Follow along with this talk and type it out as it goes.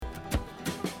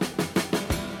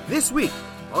This week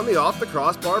on the Off the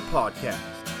Crossbar podcast,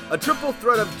 a triple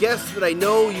threat of guests that I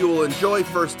know you will enjoy.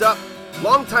 First up,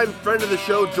 longtime friend of the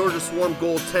show, Georgia Swarm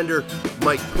goaltender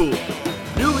Mike Poole.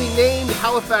 Newly named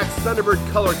Halifax Thunderbird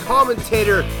color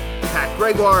commentator Pat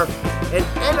Gregoire, and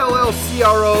NLL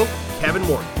CRO Kevin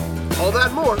Morgan. All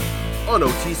that more on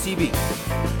OTCB.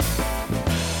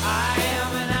 I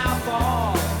am an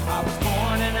outlaw. I was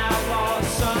born an outlaw's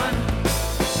son.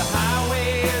 The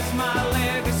highway is my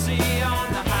legacy.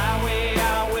 On the highway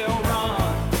I will run.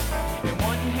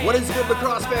 What is good,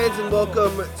 lacrosse fans, and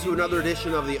welcome to another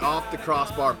edition of the Off the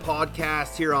Crossbar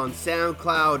podcast here on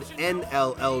SoundCloud,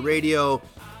 NLL Radio,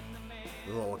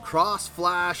 the Lacrosse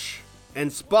Flash,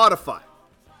 and Spotify.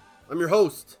 I'm your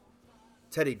host,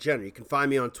 Teddy Jenner. You can find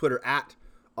me on Twitter at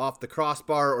Off the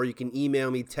Crossbar, or you can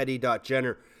email me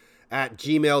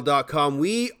teddy.jenner@gmail.com.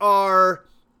 We are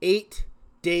 8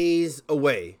 days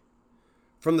away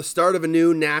from the start of a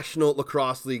new National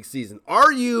Lacrosse League season.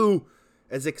 Are you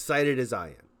as excited as I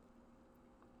am?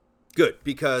 Good,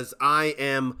 because I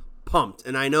am pumped,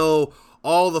 and I know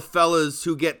all the fellas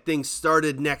who get things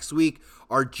started next week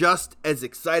are just as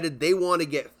excited. They want to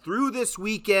get through this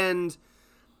weekend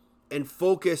and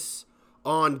focus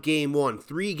on game one.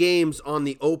 3 games on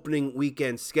the opening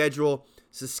weekend schedule.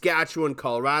 Saskatchewan,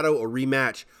 Colorado, a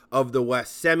rematch of the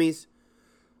West semis.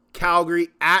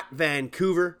 Calgary at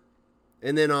Vancouver.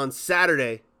 And then on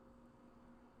Saturday,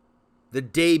 the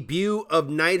debut of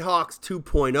Nighthawks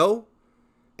 2.0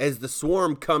 as the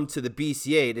Swarm come to the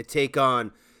BCA to take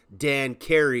on Dan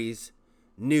Carey's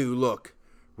new look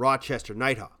Rochester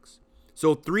Nighthawks.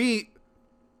 So 3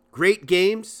 great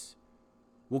games.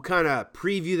 We'll kind of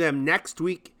preview them next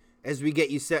week as we get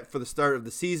you set for the start of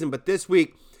the season. But this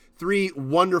week, 3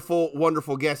 wonderful,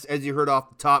 wonderful guests, as you heard off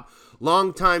the top.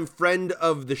 Longtime friend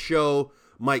of the show,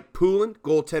 Mike Poole,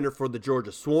 goaltender for the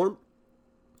Georgia Swarm.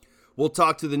 We'll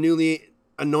talk to the newly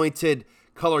anointed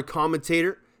color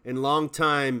commentator and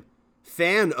longtime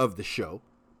fan of the show,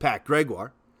 Pat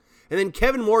Gregoire. And then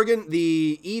Kevin Morgan,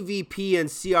 the EVP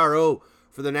and CRO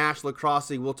for the National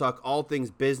Lacrosse League. We'll talk all things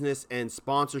business and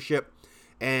sponsorship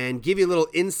and give you a little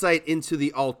insight into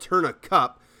the Alterna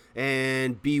Cup.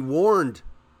 And be warned,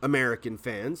 American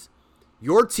fans,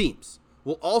 your teams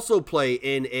will also play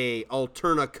in a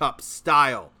Alterna Cup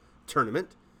style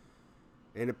tournament.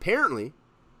 And apparently,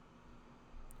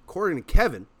 according to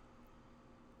Kevin,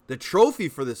 the trophy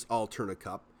for this Alterna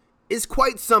Cup is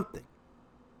quite something.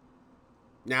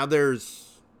 Now,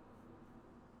 there's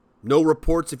no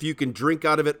reports if you can drink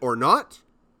out of it or not.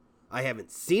 I haven't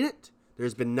seen it.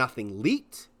 There's been nothing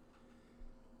leaked.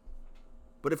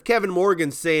 But if Kevin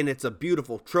Morgan's saying it's a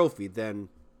beautiful trophy, then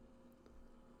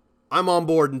I'm on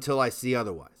board until I see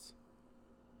otherwise.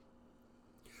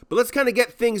 But let's kind of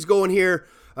get things going here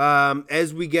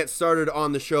as we get started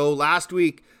on the show. Last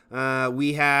week,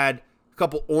 we had a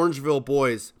couple Orangeville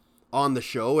boys on the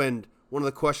show, and one of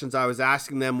the questions I was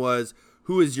asking them was,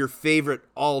 who is your favorite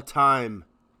all-time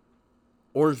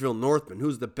Orangeville Northman?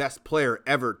 Who's the best player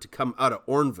ever to come out of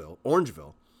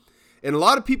Orangeville? And a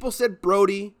lot of people said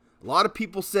Brody. A lot of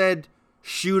people said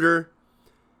Shooter.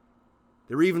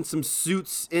 There were even some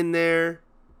Suits in there.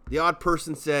 The odd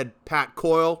person said Pat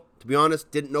Coyle. To be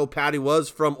honest, didn't know Patty was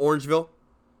from Orangeville.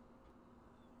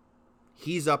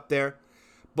 He's up there.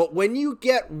 But when you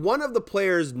get one of the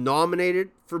players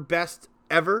nominated for best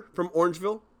ever from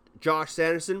Orangeville, Josh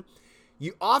Sanderson,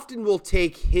 you often will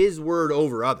take his word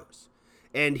over others.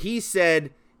 And he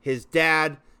said his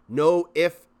dad, no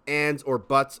ifs, ands, or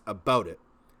buts about it.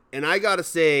 And I got to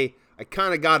say, I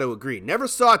kind of got to agree. Never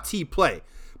saw T play,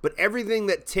 but everything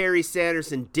that Terry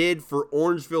Sanderson did for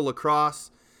Orangeville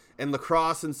lacrosse and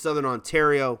lacrosse in Southern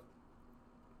Ontario,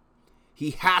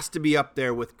 he has to be up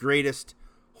there with greatest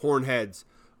hornheads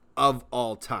of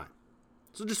all time.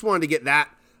 So just wanted to get that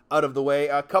out of the way.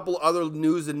 A couple other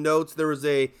news and notes. There was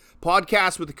a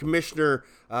podcast with the commissioner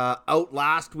out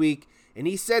last week, and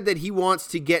he said that he wants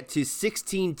to get to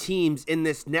 16 teams in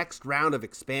this next round of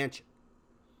expansion.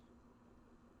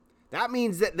 That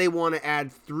means that they want to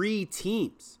add 3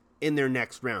 teams in their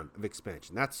next round of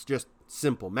expansion. That's just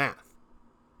simple math.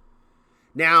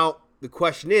 Now, the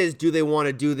question is, do they want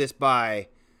to do this by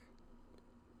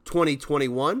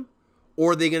 2021,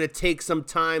 or are they going to take some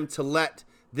time to let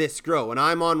this grow? And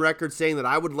I'm on record saying that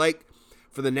I would like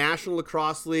for the National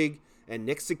Lacrosse League and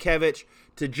Nick Sakevich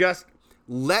to just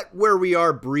let where we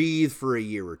are breathe for a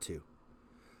year or two.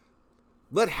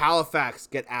 Let Halifax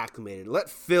get acclimated. Let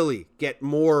Philly get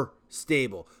more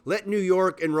stable. Let New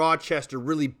York and Rochester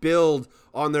really build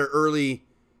on their early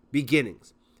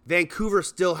beginnings. Vancouver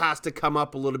still has to come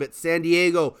up a little bit. San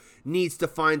Diego needs to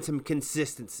find some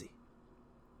consistency.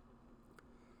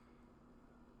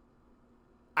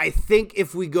 I think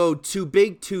if we go too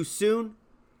big too soon,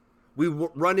 we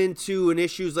run into an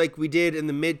issues like we did in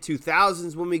the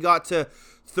mid-2000s when we got to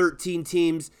 13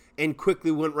 teams and quickly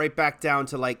went right back down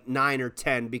to like 9 or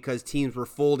 10 because teams were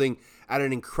folding at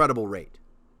an incredible rate.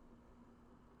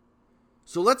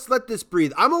 So let's let this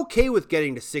breathe. I'm okay with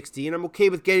getting to 16. I'm okay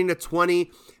with getting to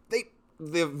 20.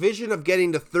 The vision of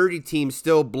getting to 30 teams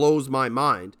still blows my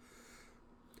mind.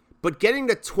 But getting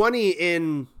to 20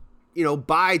 in,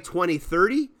 by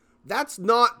 2030, that's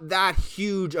not that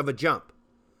huge of a jump.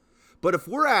 But if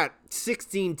we're at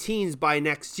 16 teams by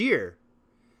next year,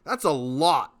 that's a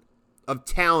lot of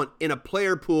talent in a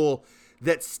player pool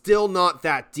that's still not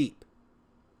that deep.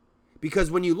 Because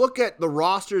when you look at the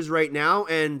rosters right now,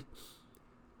 and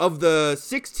of the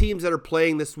 6 teams that are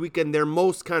playing this weekend, they're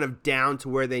most kind of down to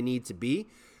where they need to be.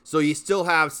 So you still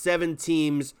have 7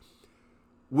 teams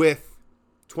with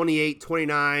 28,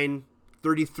 29,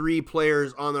 33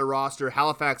 players on their roster.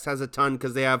 Halifax has a ton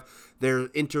because they have their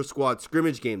inter-squad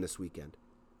scrimmage game this weekend.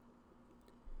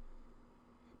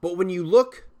 But when you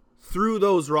look through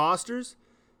those rosters,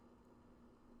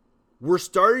 we're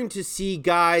starting to see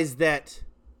guys that,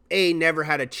 never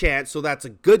had a chance, so that's a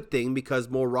good thing because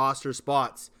more roster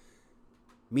spots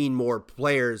mean more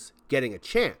players getting a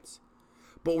chance.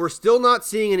 But we're still not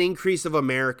seeing an increase of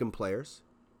American players.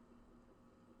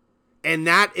 And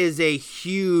that is a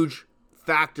huge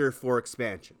factor for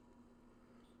expansion.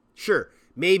 Sure,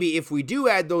 maybe if we do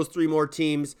add those 3 more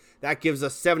teams, that gives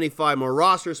us 75 more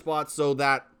roster spots, so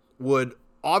that would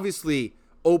obviously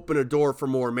open a door for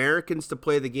more Americans to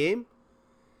play the game.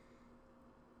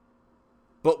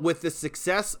 But with the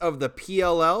success of the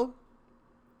PLL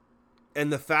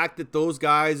and the fact that those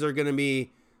guys are going to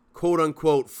be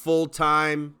quote-unquote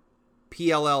full-time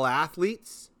PLL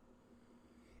athletes,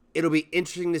 it'll be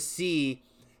interesting to see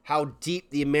how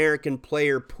deep the American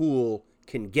player pool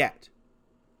can get.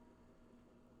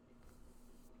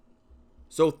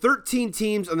 So 13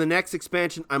 teams on the next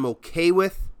expansion, I'm okay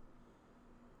with.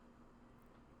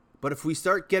 But if we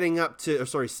start getting up to,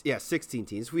 16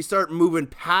 teams. If we start moving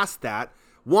past that,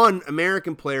 1,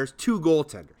 American players, 2,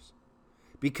 goaltenders.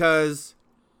 Because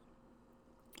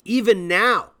even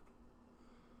now,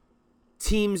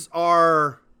 teams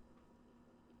are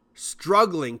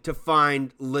struggling to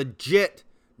find legit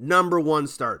number 1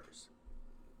 starters.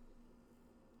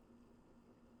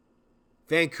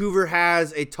 Vancouver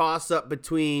has a toss-up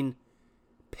between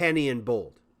Penny and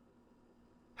Bold.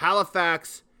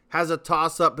 Halifax has a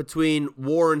toss-up between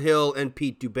Warren Hill and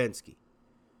Pete Dubinsky.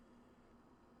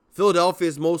 Philadelphia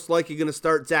is most likely going to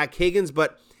start Zach Higgins,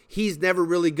 but he's never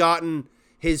really gotten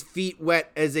his feet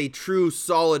wet as a true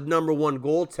solid number 1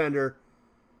 goaltender,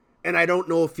 and I don't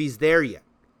know if he's there yet.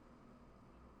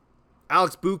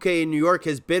 Alex Bouquet in New York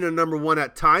has been a number 1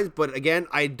 at times, but again,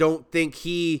 I don't think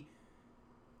he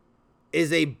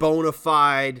is a bona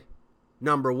fide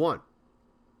number 1.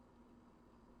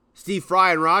 Steve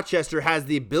Fry in Rochester has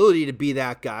the ability to be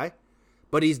that guy,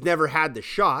 but he's never had the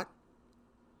shot.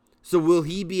 So will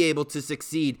he be able to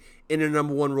succeed in a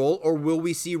number 1 role, or will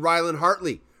we see Rylan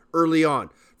Hartley early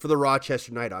on for the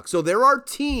Rochester Nighthawks? So there are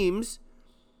teams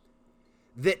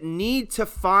that need to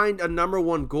find a number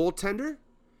 1 goaltender,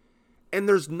 and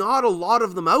there's not a lot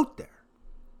of them out there.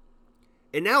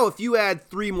 And now if you add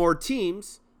 3 more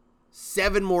teams,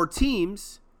 7 more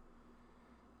teams,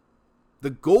 the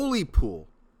goalie pool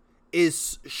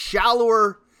is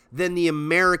shallower than the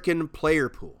American player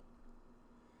pool.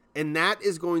 And that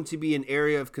is going to be an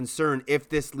area of concern if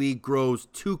this league grows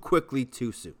too quickly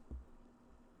too soon.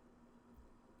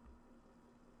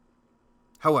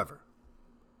 However,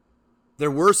 there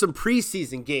were some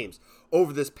preseason games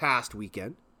over this past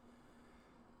weekend.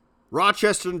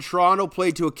 Rochester and Toronto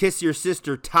played to a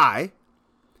kiss-your-sister tie.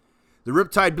 The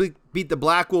Riptide beat the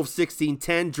Black Wolves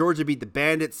 16-10. Georgia beat the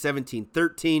Bandits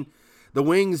 17-13. The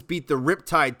Wings beat the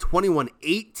Riptide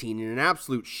 21-18 in an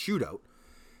absolute shootout.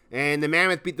 And the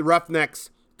Mammoth beat the Roughnecks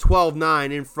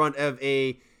 12-9 in front of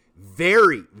a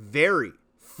very, very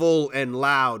full and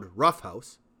loud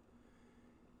Roughhouse.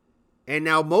 And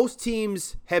now most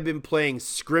teams have been playing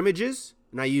scrimmages,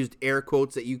 and I used air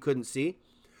quotes that you couldn't see,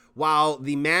 while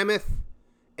the Mammoth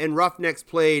and Roughnecks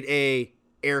played a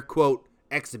air quote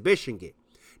exhibition game.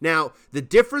 Now, the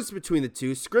difference between the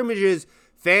two, scrimmages,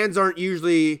 fans aren't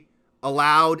usually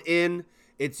allowed in.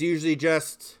 It's usually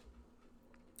just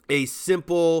a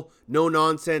simple,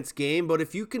 no-nonsense game. But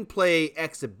if you can play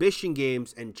exhibition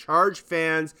games and charge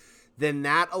fans, then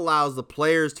that allows the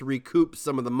players to recoup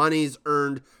some of the monies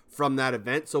earned from that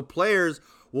event. So players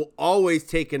will always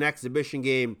take an exhibition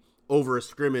game over a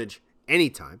scrimmage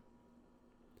anytime.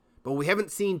 But we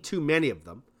haven't seen too many of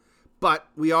them. But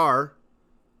we are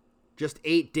just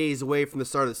 8 days away from the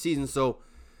start of the season. So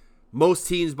most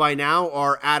teams by now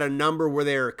are at a number where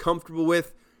they're comfortable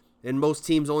with, and most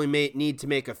teams only need to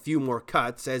make a few more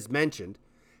cuts. As mentioned,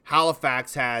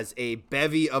 Halifax has a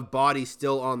bevy of bodies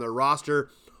still on their roster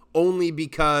only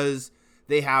because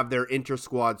they have their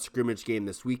inter-squad scrimmage game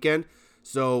this weekend.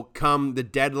 So come the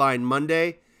deadline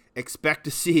Monday, expect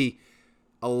to see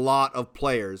a lot of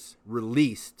players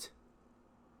released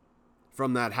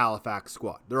from that Halifax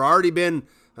squad. There already been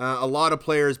a lot of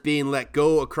players being let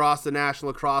go across the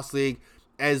National Lacrosse League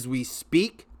as we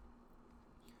speak.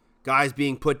 Guys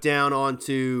being put down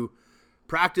onto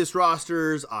practice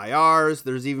rosters, IRs.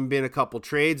 There's even been a couple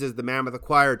trades as the Mammoth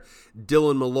acquired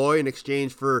Dylan Malloy in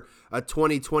exchange for a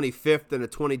 2025th and a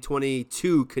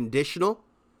 2022 conditional.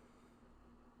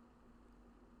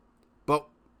 But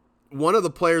one of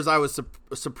the players I was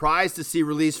surprised to see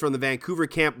released from the Vancouver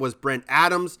camp was Brent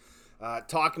Adams.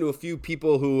 Talking to a few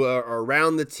people who are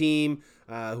around the team,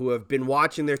 who have been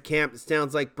watching their camp, it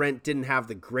sounds like Brent didn't have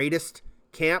the greatest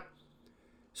camp.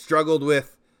 Struggled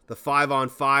with the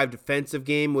 5-on-5 defensive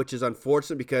game, which is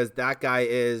unfortunate because that guy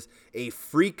is a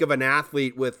freak of an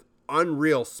athlete with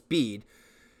unreal speed.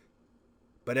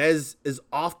 But as is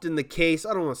often the case,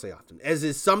 I don't want to say often, as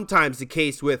is sometimes the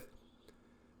case with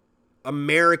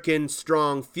American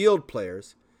strong field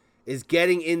players, is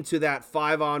getting into that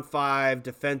 5-on-5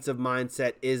 defensive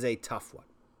mindset is a tough one.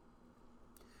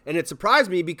 And it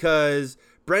surprised me because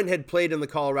Brent had played in the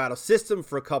Colorado system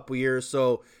for a couple years,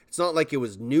 so it's not like it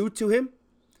was new to him.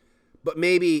 But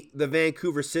maybe the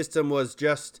Vancouver system was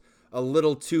just a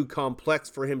little too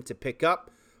complex for him to pick up,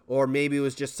 or maybe it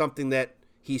was just something that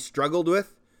he struggled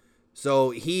with. So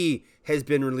he has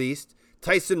been released.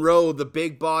 Tyson Rowe, the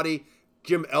big body,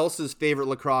 Jim Elsa's favorite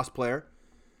lacrosse player,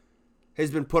 has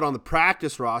been put on the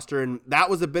practice roster, and that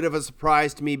was a bit of a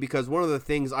surprise to me because one of the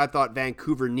things I thought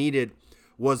Vancouver needed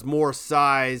was more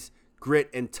size, grit,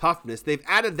 and toughness. They've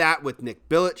added that with Nick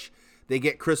Bilic. They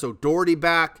get Chris O'Doherty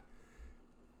back.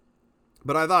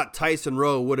 But I thought Tyson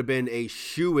Rowe would have been a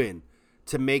shoo-in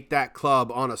to make that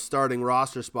club on a starting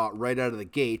roster spot right out of the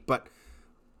gate. But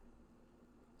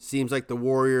seems like the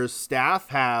Warriors staff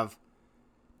have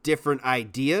different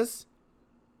ideas.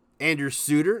 Andrew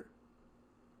Suter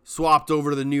swapped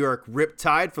over to the New York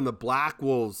Riptide from the Black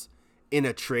Wolves in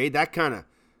a trade. That kind of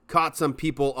caught some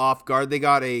people off guard. They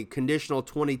got a conditional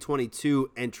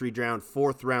 2022 entry round,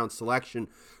 4th round selection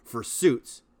for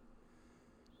Suits.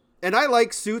 And I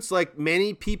like Suits like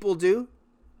many people do.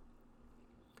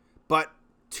 But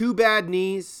 2 bad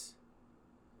knees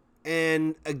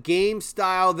and a game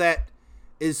style that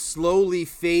is slowly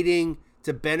fading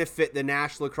to benefit the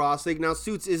National Lacrosse League. Now,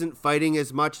 Suits isn't fighting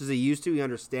as much as he used to. He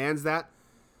understands that.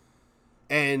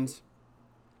 And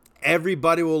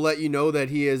everybody will let you know that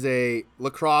he is a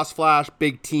Lacrosse Flash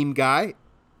big team guy.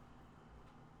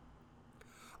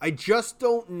 I just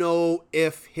don't know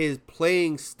if his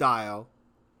playing style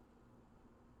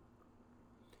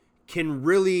can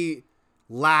really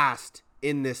last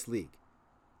in this league.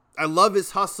 I love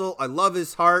his hustle. I love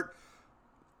his heart.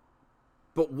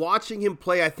 But watching him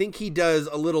play, I think he does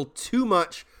a little too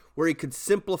much where he could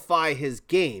simplify his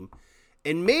game.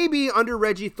 And maybe under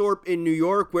Reggie Thorpe in New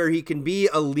York, where he can be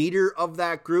a leader of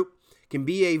that group, can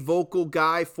be a vocal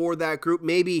guy for that group,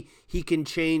 maybe he can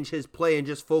change his play and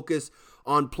just focus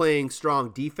on playing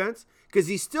strong defense, because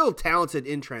he's still talented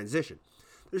in transition.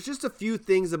 There's just a few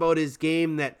things about his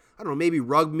game that, I don't know, maybe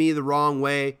rubbed me the wrong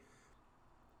way.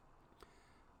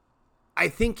 I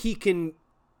think he can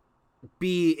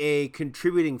be a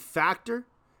contributing factor,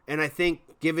 and I think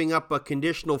giving up a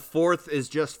conditional 4th is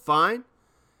just fine.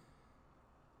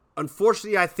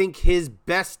 Unfortunately, I think his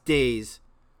best days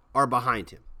are behind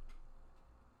him.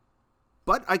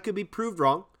 But I could be proved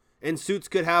wrong, and Suits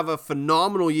could have a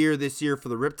phenomenal year this year for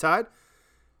the Riptide.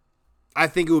 I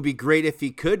think it would be great if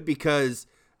he could, because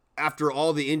after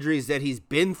all the injuries that he's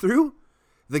been through,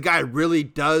 the guy really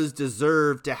does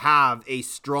deserve to have a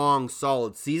strong,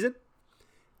 solid season.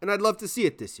 And I'd love to see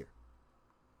it this year.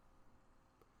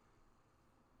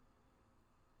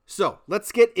 So,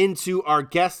 let's get into our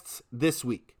guests this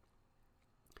week.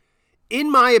 In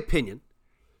my opinion,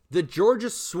 the Georgia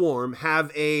Swarm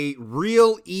have a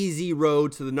real easy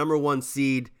road to the number 1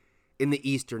 seed in the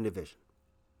Eastern Division.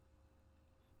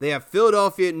 They have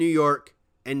Philadelphia, New York,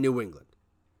 and New England.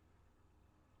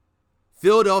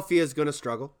 Philadelphia is going to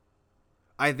struggle.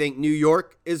 I think New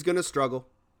York is going to struggle.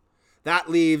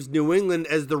 That leaves New England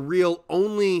as the real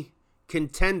only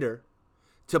contender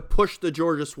to push the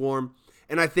Georgia Swarm,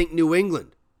 and I think New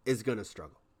England is going to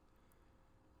struggle.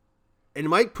 And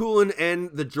Mike Poulin and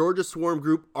the Georgia Swarm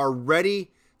group are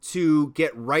ready to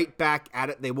get right back at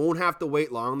it. They won't have to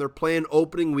wait long. They're playing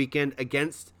opening weekend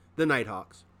against the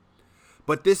Nighthawks.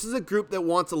 But this is a group that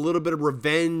wants a little bit of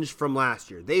revenge from last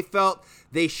year. They felt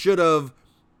they should have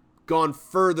gone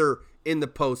further in the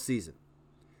postseason.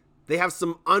 They have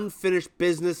some unfinished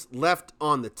business left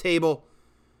on the table,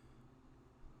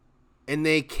 and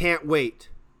they can't wait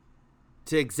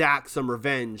to exact some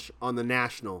revenge on the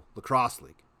National Lacrosse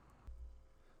League.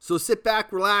 So sit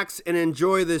back, relax, and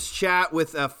enjoy this chat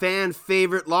with a fan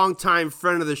favorite, longtime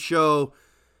friend of the show,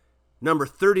 number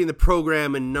 30 in the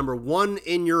program and number 1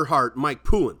 in your heart, Mike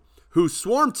Poulin, whose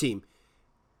Swarm team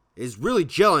is really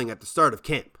gelling at the start of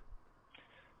camp.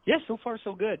 Yeah, so far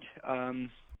so good.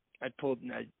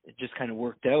 It just kind of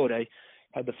worked out. I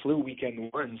had the flu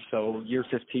weekend 1, so year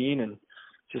 15, and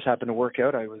just happened to work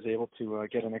out. I was able to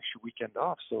get an extra weekend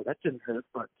off, so that didn't hurt.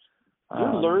 But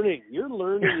you're learning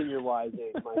in your wise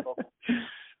age, Michael.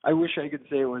 I wish I could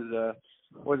say it was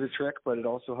a trick, but it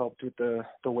also helped with the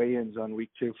weigh-ins on week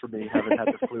 2 for me, having had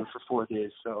the flu for 4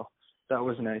 days, so that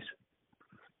was nice.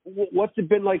 What's it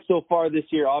been like so far this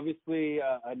year? Obviously,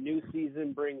 a new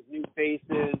season brings new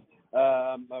faces,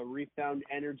 a refound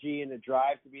energy, and a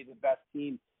drive to be the best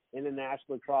team in the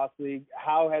National Lacrosse League.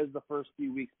 How has the first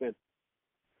few weeks been?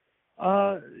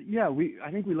 I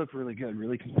think we look really good,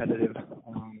 really competitive.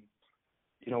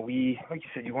 We, like you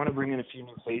said, you want to bring in a few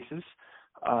new faces,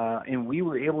 and we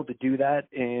were able to do that,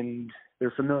 and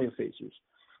they're familiar faces.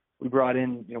 We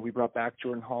brought back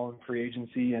Jordan Hall in free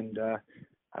agency, and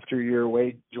after a year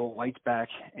away, Joel White's back,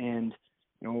 and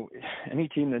any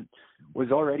team that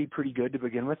was already pretty good to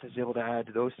begin with is able to add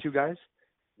those two guys.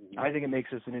 I think it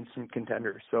makes us an instant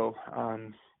contender. So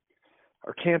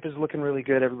our camp is looking really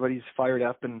good. Everybody's fired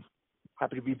up and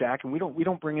happy to be back. And we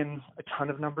don't bring in a ton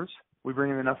of numbers. We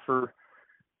bring in enough for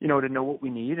to know what we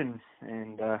need, and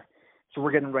so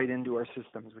we're getting right into our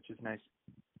systems, which is nice.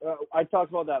 I talked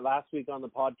about that last week on the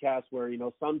podcast where,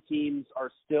 some teams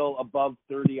are still above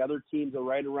 30. Other teams are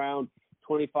right around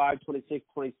 25, 26,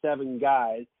 27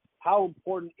 guys. How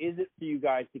important is it for you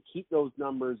guys to keep those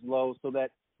numbers low so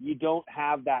that you don't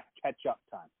have that catch-up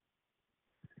time?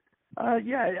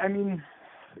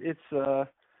 It's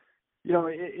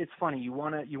it's funny. You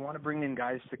want to bring in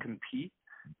guys to compete,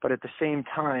 but at the same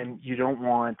time, you don't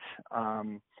want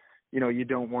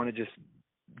to just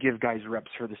give guys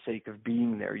reps for the sake of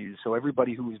being there. So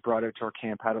everybody who was brought out to our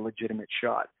camp had a legitimate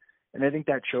shot. And I think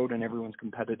that showed in everyone's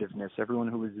competitiveness. Everyone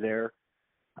who was there,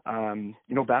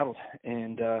 battled.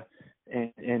 And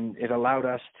it allowed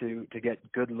us to get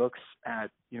good looks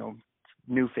at,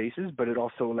 new faces, but it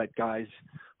also let guys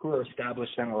who are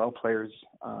established NLL players,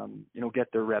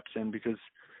 get their reps in, because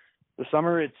the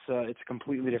summer it's a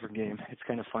completely different game. It's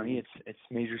kind of funny. It's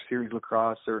major series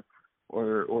lacrosse or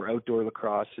outdoor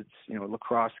lacrosse. It's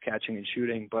lacrosse catching and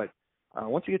shooting, but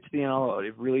once you get to the NLL,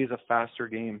 it really is a faster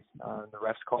game. The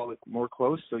refs call it more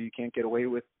close, so you can't get away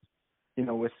with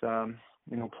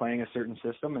playing a certain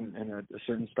system and a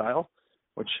certain style,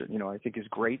 which I think is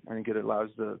great. I think it allows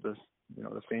the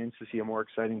fans to see a more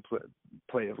exciting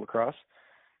play of lacrosse.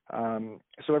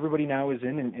 So everybody now is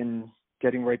in and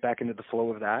getting right back into the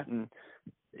flow of that, and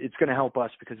it's going to help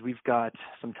us because we've got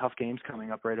some tough games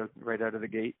coming up right out of the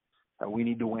gate. We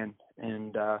need to win,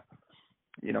 and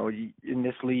in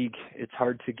this league, it's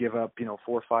hard to give up 4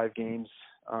 or 5 games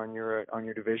on your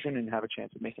division and have a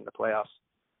chance of making the playoffs.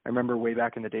 I remember way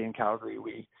back in the day in Calgary,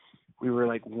 we were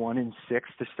like 1-6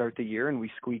 to start the year, and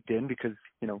we squeaked in because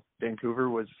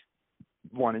Vancouver was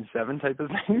 1-7 type of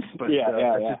thing. But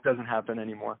that just doesn't happen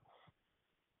anymore.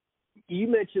 You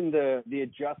mentioned the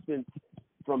adjustment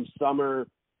from summer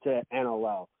to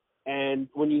NLL. And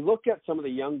when you look at some of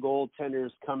the young goaltenders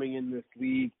coming in this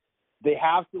league, they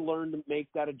have to learn to make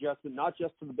that adjustment, not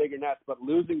just to the bigger nets, but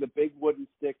losing the big wooden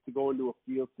stick to go into a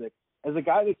field stick. As a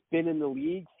guy that's been in the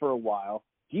league for a while,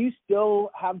 do you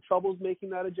still have troubles making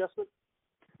that adjustment?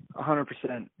 100%.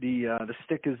 The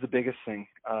stick is the biggest thing.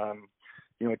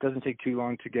 It doesn't take too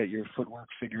long to get your footwork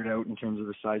figured out in terms of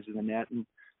the size of the net.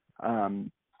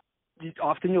 And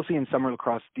often you'll see in summer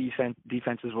lacrosse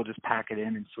defenses will just pack it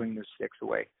in and swing their sticks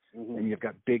away. Mm-hmm. And you've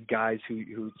got big guys who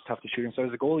it's tough to shoot. And so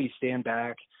as a goalie, you stand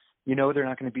back. They're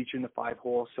not going to beat you in the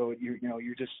 5-hole. So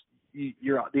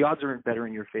the odds are better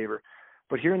in your favor.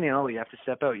 But here in the NL, you have to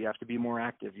step out. You have to be more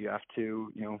active. You have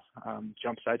to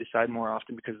jump side to side more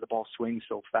often because the ball swings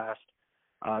so fast.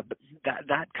 But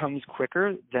that comes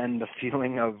quicker than the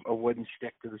feeling of a wooden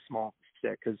stick to the small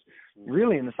stick, because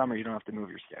really in the summer you don't have to move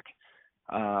your stick.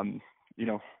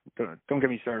 Don't get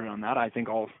me started on that. I think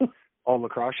all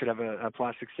lacrosse should have a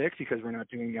plastic stick because we're not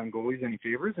doing young goalies any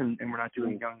favors, and we're not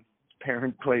doing young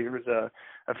parent players a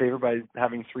favor by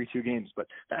having 3-2 games, but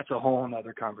that's a whole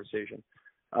other conversation.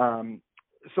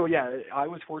 So yeah, I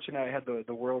was fortunate. I had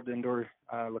the World Indoor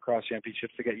Lacrosse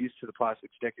Championships to get used to the plastic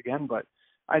stick again, but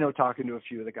I know talking to a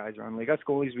few of the guys around, like us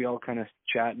goalies, we all kind of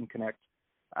chat and connect.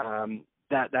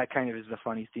 That kind of is the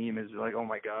funny theme, is like, oh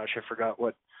my gosh, I forgot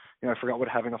what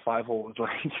having a 5-hole was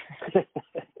like.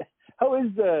 How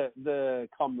is the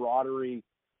camaraderie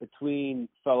between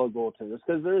fellow goaltenders?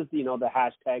 Because there's, the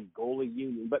hashtag goalie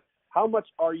union, but how much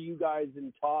are you guys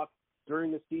in talk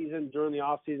during the season, during the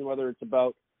off season, whether it's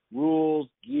about rules,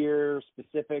 gear,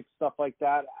 specifics, stuff like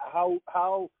that?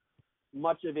 How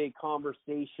much of a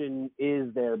conversation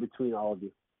is there between all of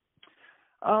you?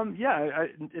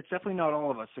 It's definitely not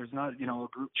all of us. There's not, a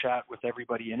group chat with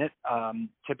everybody in it.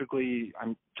 Typically,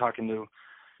 I'm talking to,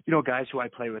 guys who I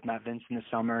play with, Matt Vincent this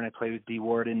summer, and I played with D.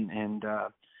 Warden and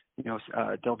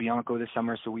Del Bianco this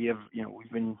summer. So we have,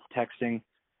 we've been texting.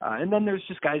 And then there's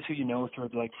just guys who through,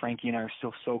 like Frankie and I are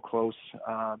still so close.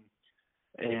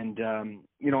 And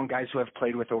guys who I've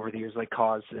played with over the years, like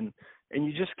Cause, and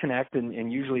you just connect,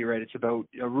 and usually, right, it's about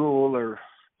a rule, or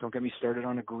don't get me started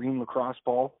on a green lacrosse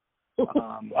ball.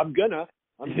 I'm gonna.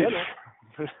 And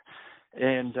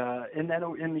then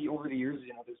over the years,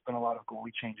 there's been a lot of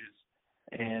goalie changes,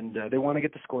 and they want to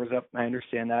get the scores up. I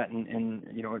understand that, and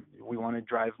we want to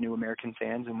drive new American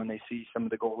fans, and when they see some of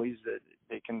the goalies, that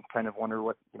they can kind of wonder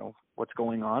what's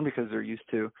going on, because they're used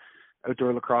to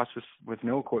outdoor lacrosse with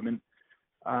no equipment.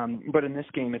 But in this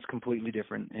game, it's completely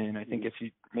different, and I think if you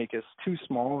make us too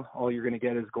small, all you're going to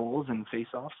get is goals and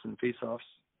face-offs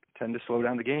tend to slow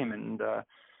down the game, and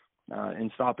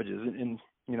in stoppages. And,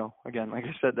 again, like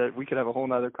I said, that we could have a whole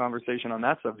nother conversation on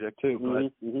that subject too,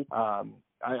 but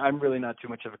I'm really not too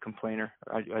much of a complainer.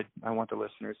 I want the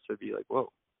listeners to be like,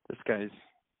 whoa, this guy's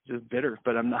just bitter,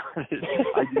 but I'm not.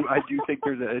 I do think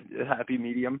there's a happy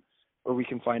medium where we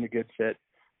can find a good fit,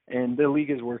 and the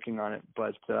league is working on it,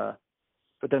 but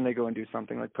then they go and do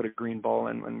something like put a green ball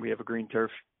in when we have a green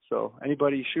turf. So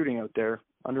anybody shooting out there,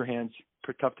 underhands,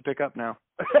 tough to pick up now.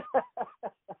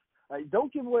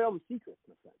 Don't give away all the secrets,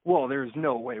 my friend. Well, there's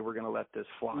no way we're going to let this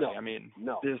fly. No,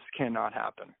 no. This cannot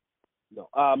happen. No.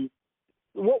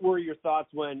 What were your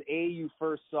thoughts when you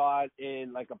first saw it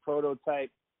in like a prototype,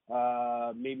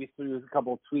 maybe through a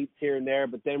couple of tweets here and there,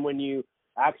 but then when you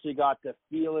actually got to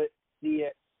feel it, see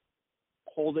it,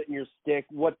 hold it in your stick,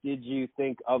 what did you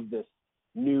think of this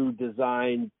new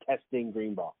design testing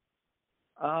green ball?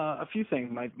 A few things.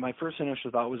 My first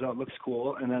initial thought was, it looks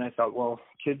cool. And then I thought, well,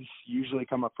 kids usually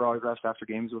come up for autographs after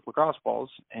games with lacrosse balls,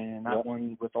 and that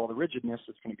one with all the rigidness,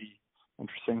 it's going to be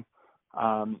interesting.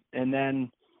 And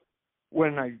then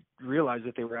when I realized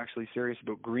that they were actually serious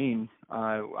about green,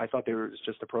 I thought they were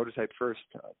just a prototype first.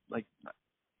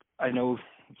 I know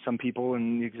some people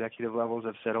in the executive levels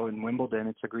have said, in Wimbledon,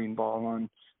 it's a green ball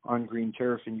on green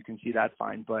turf, and you can see that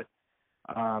fine. But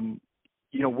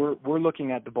we're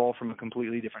looking at the ball from a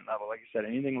completely different level. Like I said,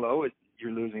 anything low,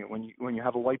 you're losing it. When you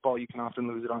have a white ball, you can often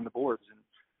lose it on the boards.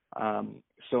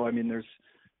 And there's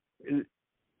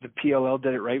the PLL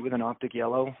did it right with an optic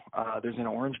yellow. There's an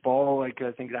orange ball.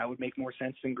 I think that would make more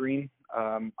sense than green.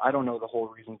 I don't know the whole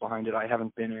reasons behind it. I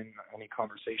haven't been in any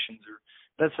conversations.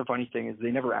 That's the funny thing, is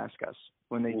they never ask us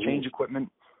when they change equipment,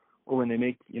 or when they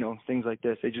make things like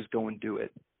this. They just go and do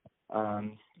it.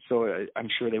 So I'm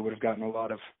sure they would have gotten a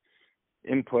lot of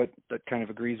input that kind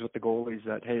of agrees with the goalies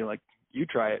that, hey, like, you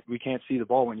try it. We can't see the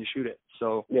ball when you shoot it.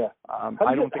 So how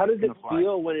does it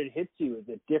feel when it hits you? Is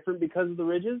it different because of the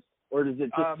ridges, or does it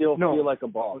just feel like a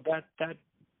ball? That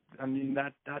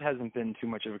hasn't been too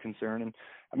much of a concern.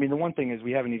 And the one thing is,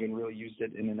 we haven't even really used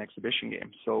it in an exhibition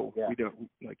game. So we don't,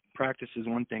 practice is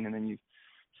one thing, and then you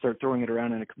start throwing it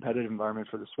around in a competitive environment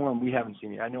for the Swarm. We haven't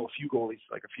seen it. I know a few goalies,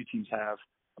 a few teams have,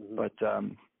 but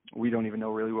we don't even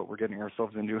know really what we're getting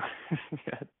ourselves into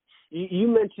yet. You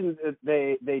mentioned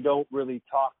that they don't really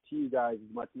talk to you guys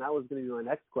as much, and that was going to be my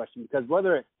next question, because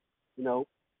whether it's,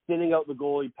 thinning out the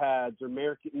goalie pads or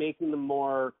making them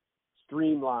more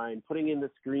streamlined, putting in the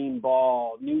screen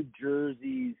ball, new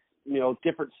jerseys,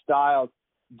 different styles,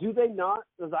 do they not,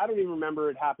 because I don't even remember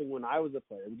it happening when I was a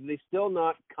player, do they still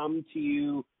not come to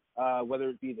you, whether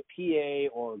it be the PA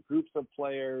or groups of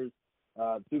players,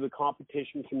 through the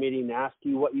competition committee, and ask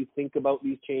you what you think about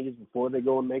these changes before they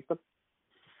go and make them?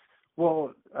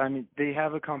 Well, they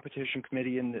have a competition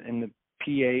committee, and the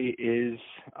PA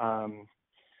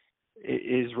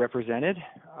is represented.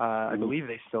 I believe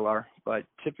they still are, but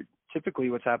typically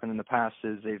what's happened in the past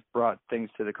is they've brought things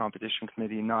to the competition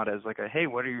committee, not as like a, hey,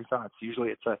 what are your thoughts? Usually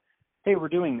it's a, hey, we're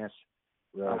doing this.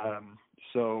 Right.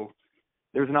 So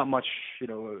there's not much,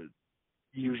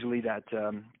 usually that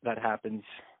happens.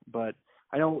 But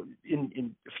I know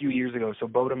in a few years ago, so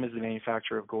Bodum is the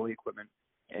manufacturer of goalie equipment,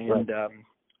 and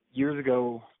years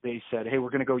ago they said, hey, we're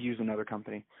going to go use another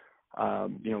company.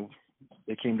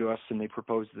 They came to us and they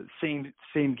proposed the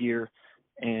same gear,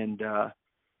 and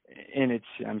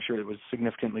I'm sure it was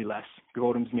significantly less.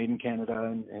 Bodum's made in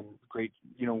Canada and great,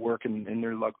 work in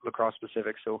their lacrosse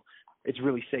specific. So it's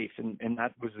really safe. And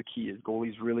that was the key, is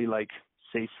goalies really like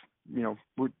safe.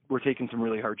 We're taking some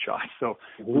really hard shots, so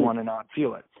we want to not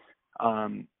feel it.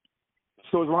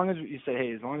 So as long as you say,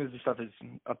 hey, as long as the stuff is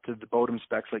up to the Bodum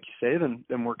specs, like you say,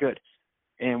 then we're good.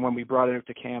 And when we brought it out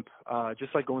to camp,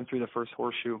 just like going through the first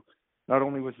horseshoe, not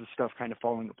only was the stuff kind of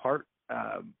falling apart,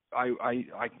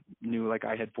 I knew like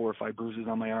I had 4 or 5 bruises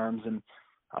on my arms, and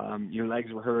your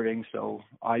legs were hurting, so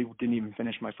I didn't even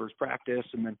finish my first practice.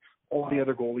 And then all the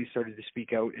other goalies started to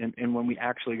speak out, and when we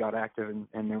actually got active,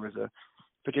 and there was a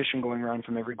petition going around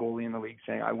from every goalie in the league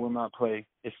saying, I will not play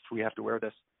if we have to wear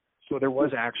this. So there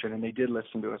was action, and they did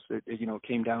listen to us. It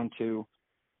came down to,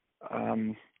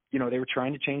 they were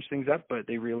trying to change things up, but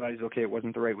they realized, okay, it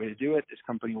wasn't the right way to do it. This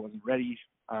company wasn't ready,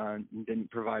 didn't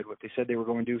provide what they said they were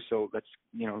going to do. So let's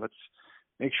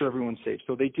make sure everyone's safe.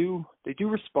 So they do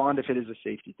respond if it is a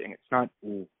safety thing. It's not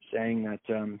saying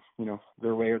that,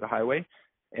 their way or the highway.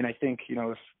 And I think,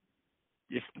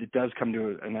 if it does come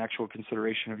to an actual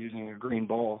consideration of using a green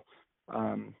ball,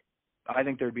 I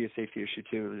think there'd be a safety issue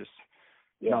too, just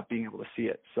not being able to see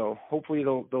it. So hopefully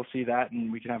they'll see that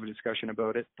and we can have a discussion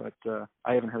about it. But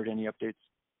I haven't heard any updates.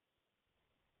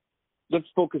 Let's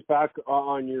focus back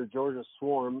on your Georgia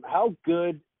Swarm. How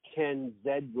good can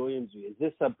Zed Williams be? Is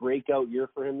this a breakout year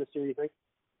for him this year, you think?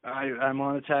 I'm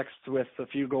on a text with a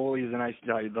few goalies,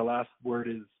 and the last word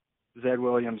is Zed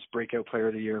Williams, breakout player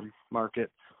of the year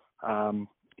market.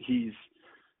 He's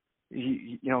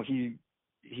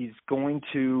going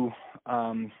to,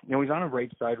 he's on a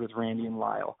right side with Randy and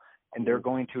Lyle, and they're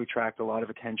going to attract a lot of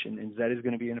attention. And Zed is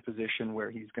going to be in a position where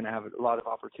he's going to have a lot of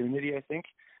opportunity, I think.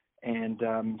 And,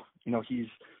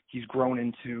 he's grown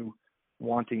into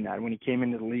wanting that. When he came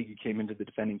into the league, he came into the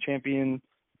defending champion,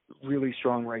 really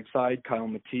strong right side, Kyle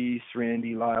Matisse,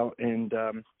 Randy, Lyle. And,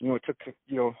 it took,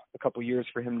 a couple years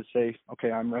for him to say,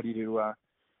 okay, I'm ready to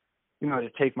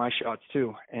take my shots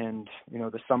too. And,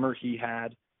 the summer he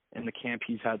had and the camp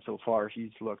he's had so far,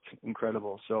 he's looked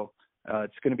incredible. So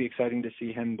it's going to be exciting to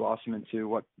see him blossom into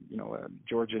what,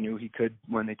 Georgia knew he could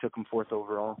when they took him 4th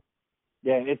overall.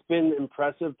 Yeah, it's been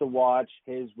impressive to watch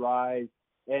his rise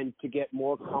and to get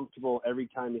more comfortable every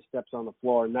time he steps on the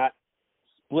floor. And that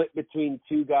split between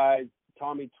 2 guys,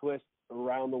 Tommy Twist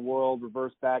around the world,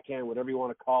 reverse backhand, whatever you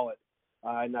want to call it,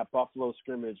 in that Buffalo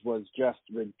scrimmage was just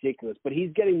ridiculous. But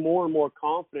he's getting more and more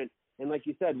confident. And like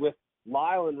you said, with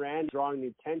Lyle and Rand drawing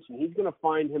the attention, he's going to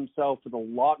find himself with a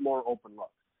lot more open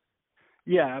looks.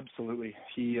 Yeah, absolutely.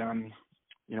 He,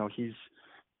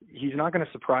 he's not going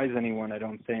to surprise anyone, I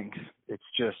don't think. It's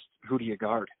just, who do you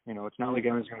guard? It's not like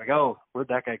everyone's going to go, where'd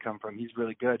that guy come from? He's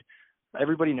really good.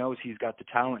 Everybody knows he's got the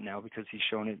talent now because he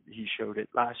showed it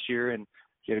last year, and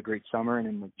he had a great summer, and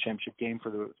in the championship game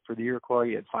for the Iroquois,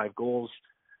 he had 5 goals.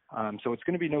 So it's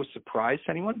going to be no surprise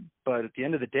to anyone. But at the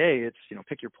end of the day, it's,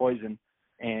 pick your poison.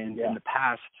 And in the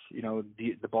past,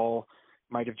 the ball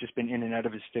might have just been in and out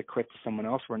of his stick quick to someone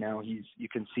else, where now you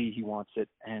can see he wants it,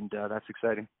 and that's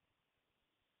exciting.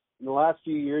 In the last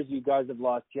few years, you guys have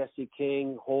lost Jesse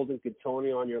King, Holden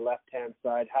Catoni on your left-hand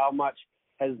side. How much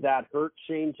has that hurt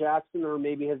Shane Jackson, or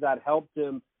maybe has that helped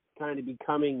him kind of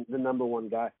becoming the number 1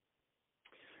 guy?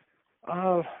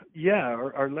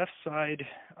 Our left side,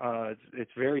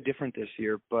 it's very different this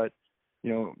year, but,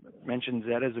 mentioned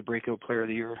Zed as a breakout player of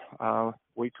the year.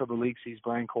 Wait till the league sees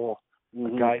Brian Cole,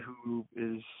 a guy who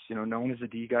is, known as a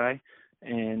D guy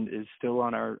and is still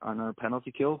on our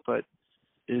penalty kill, but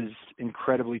is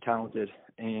incredibly talented.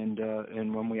 And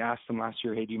when we asked him last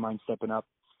year, hey, do you mind stepping up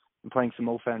and playing some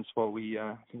offense while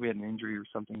I think we had an injury or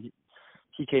something,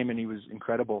 he came and he was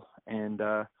incredible. And,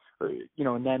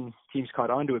 and then teams caught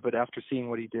on to it. But after seeing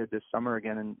what he did this summer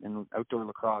again in outdoor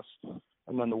lacrosse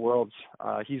and then the Worlds,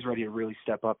 he's ready to really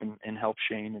step up and help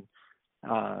Shane and,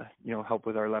 help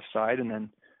with our left side. And then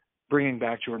bringing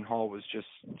back Jordan Hall was just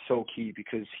so key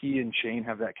because he and Shane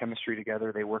have that chemistry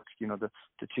together. They work, the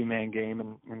 2-man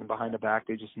game and behind the back,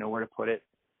 they just know where to put it.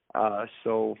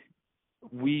 So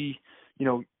we,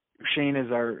 Shane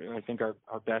is I think our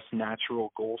best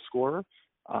natural goal scorer.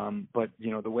 But,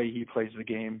 the way he plays the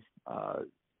game,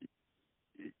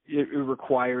 it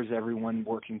requires everyone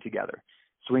working together,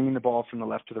 swinging the ball from the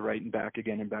left to the right and back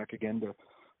again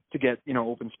to get,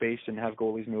 open space and have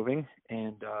goalies moving.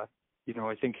 And,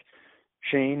 I think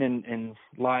Shane and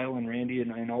Lyle and Randy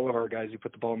and all of our guys who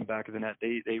put the ball in the back of the net,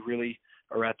 they really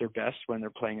are at their best when they're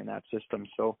playing in that system.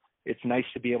 So it's nice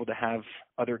to be able to have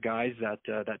other guys that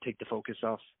take the focus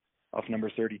off number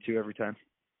 32 every time.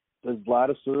 Does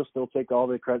Vladisura still take all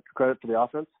the credit for the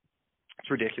offense?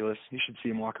 It's ridiculous. You should see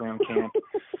him walk around camp.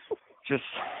 Just,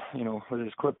 with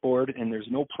his clipboard, and there's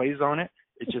no plays on it.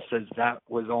 It just says, "That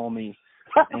was all me."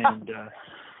 And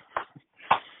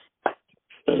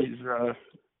he's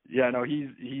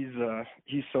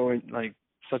so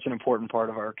such an important part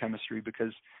of our chemistry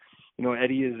because,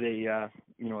 Eddie is a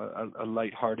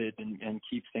lighthearted and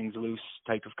keep things loose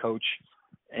type of coach,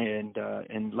 and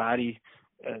Laddie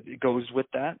goes with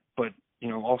that, but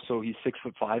also he's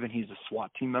 6'5" and he's a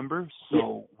SWAT team member.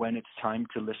 So when it's time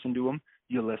to listen to him,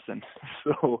 you listen.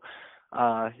 So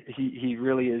he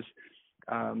really is.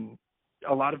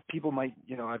 A lot of people might,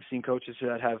 I've seen coaches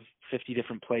that have 50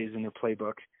 different plays in their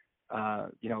playbook.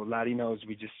 Laddie knows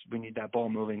we need that ball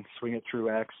moving, swing it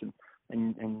through X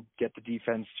and get the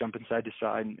defense jumping side to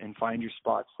side and find your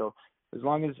spots. So as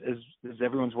long as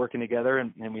everyone's working together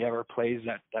and we have our plays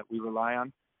that we rely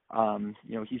on,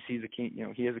 he sees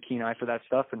he has a keen eye for that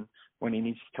stuff. And when he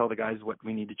needs to tell the guys what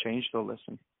we need to change, they'll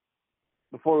listen.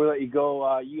 Before we let you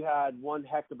go, you had one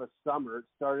heck of a summer. It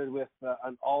started with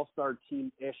an all-star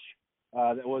team-ish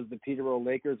that was the Peterborough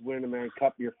Lakers winning a Mann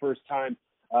Cup, your first time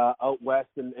out west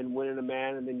and winning a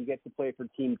Mann, and then you get to play for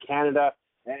Team Canada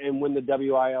and win the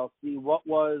WILC. What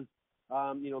was,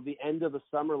 the end of the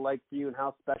summer like for you, and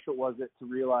how special was it to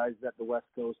realize that the West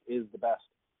Coast is the best?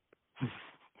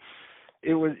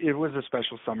 It was a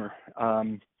special summer.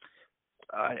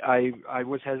 I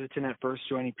was hesitant at first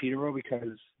joining Peterborough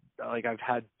because I've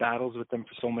had battles with them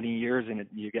for so many years, and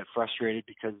you get frustrated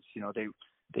because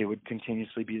they would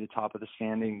continuously be the top of the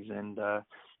standings, and I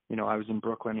was in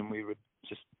Brooklyn, and we would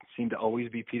just seem to always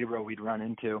be Peterborough we'd run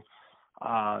into.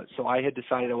 So I had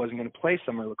decided I wasn't going to play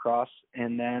summer lacrosse,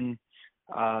 and then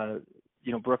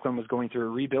Brooklyn was going through a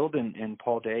rebuild, and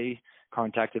Paul Day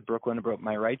contacted Brooklyn about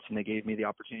my rights, and they gave me the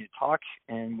opportunity to talk.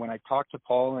 And when I talked to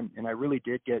Paul, and I really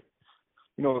did get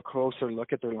a closer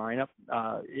look at their lineup,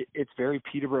 it's very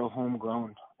Peterborough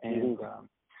homegrown, and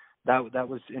that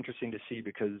was interesting to see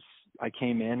because I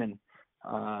came in and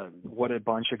what a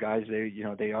bunch of guys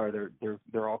they are.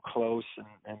 They're all close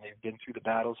and they've been through the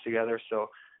battles together. So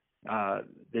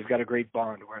they've got a great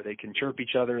bond where they can chirp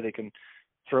each other, they can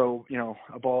throw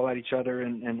a ball at each other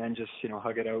and then just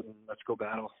hug it out and let's go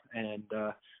battle. And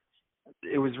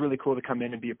it was really cool to come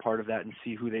in and be a part of that and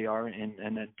see who they are and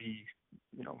then be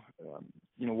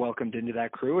welcomed into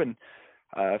that crew. And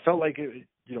I felt like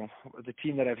the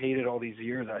team that I've hated all these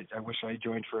years, I wish I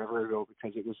joined forever ago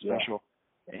because it was special.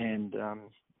 And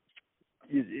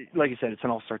like I said, it's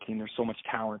an all-star team. There's so much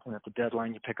talent, and at the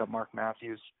deadline, you pick up Mark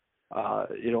Matthews.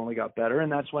 It only got better,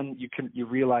 and that's when you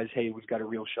realize, hey, we've got a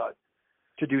real shot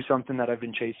to do something that I've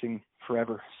been chasing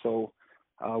forever. So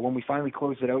when we finally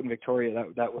closed it out in Victoria,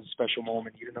 that was a special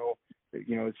moment.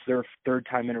 It's their third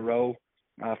time in a row.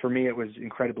 For me, it was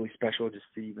incredibly special just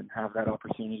to even have that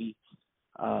opportunity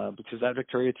because that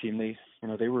Victoria team,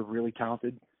 they were really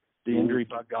talented. The injury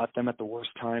bug got them at the worst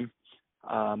time,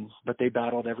 but they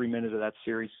battled every minute of that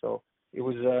series. So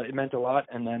it meant a lot.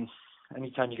 And then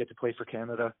anytime you get to play for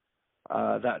Canada,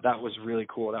 that was really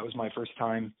cool. That was my first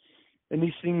time. And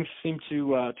these things seem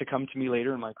to come to me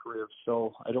later in my career.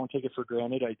 So I don't take it for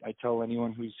granted. I tell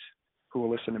anyone who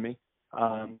will listen to me,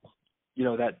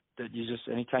 that you just,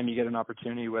 anytime you get an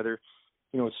opportunity, whether,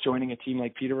 it's joining a team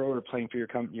like Peterborough or playing for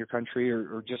your country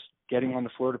or just getting on the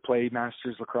floor to play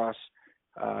Masters lacrosse,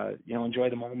 enjoy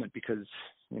the moment because,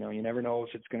 you never know if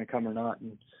it's going to come or not.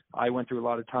 And I went through a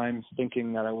lot of time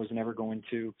thinking that I was never going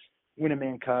to win a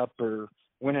Mann Cup or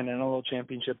win an NLL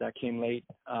championship. That came late.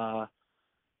 So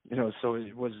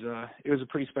it was a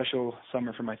pretty special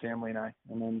summer for my family and I.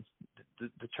 And then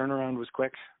the turnaround was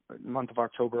quick, the month of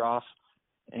October off,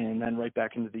 and then right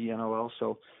back into the NLL.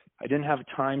 So I didn't have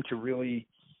time to really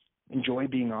enjoy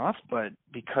being off, but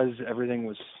because everything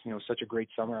was, such a great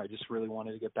summer, I just really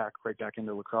wanted to get right back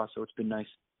into lacrosse. So it's been nice.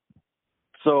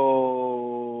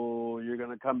 So you're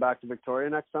going to come back to Victoria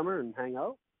next summer and hang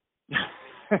out?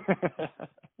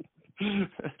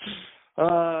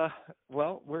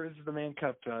 Well, where's the Mann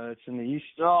Cup? It's in the east.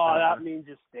 Oh, that means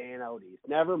you're staying out east.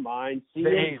 Never mind. See you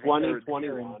in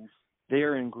 2021. They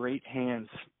are in great hands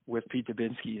with Pete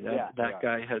Dubinsky. That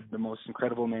guy had the most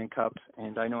incredible Mann Cup,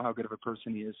 and I know how good of a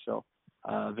person he is. So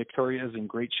Victoria is in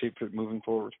great shape for moving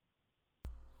forward.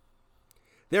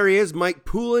 There he is, Mike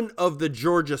Poulin of the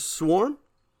Georgia Swarm.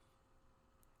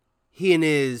 He and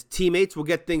his teammates will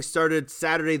get things started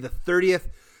Saturday the 30th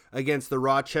against the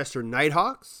Rochester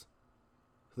Nighthawks.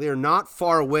 They are not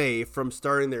far away from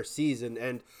starting their season.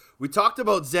 And we talked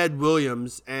about Zed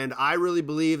Williams, and I really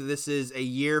believe this is a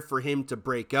year for him to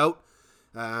break out.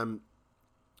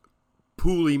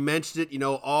 Pooley mentioned it, a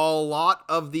lot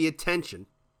of the attention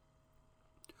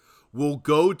will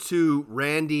go to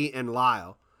Randy and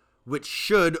Lyle, which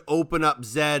should open up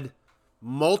Zed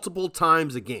multiple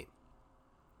times a game.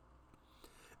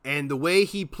 And the way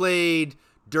he played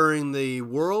during the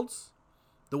Worlds,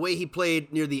 the way he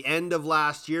played near the end of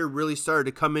last year really started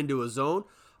to come into his own.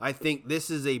 I think this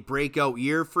is a breakout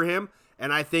year for him,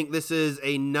 and I think this is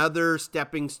another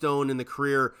stepping stone in the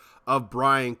career of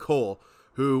Brian Cole,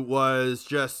 who was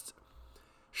just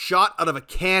shot out of a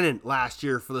cannon last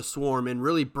year for the Swarm and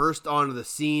really burst onto the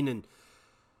scene and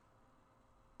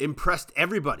impressed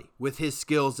everybody with his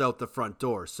skills out the front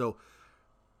door. So,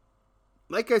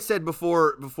 like I said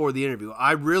before the interview,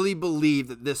 I really believe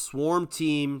that this Swarm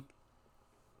team,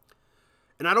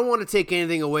 and I don't want to take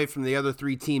anything away from the other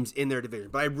three teams in their division,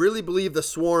 but I really believe the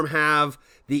Swarm have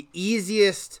the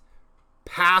easiest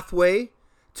pathway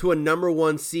to a number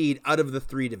one seed out of the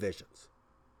three divisions.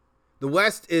 The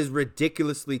West is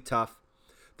ridiculously tough.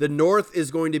 The North is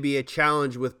going to be a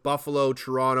challenge with Buffalo,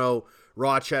 Toronto,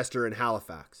 Rochester, and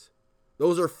Halifax.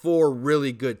 Those are four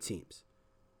really good teams.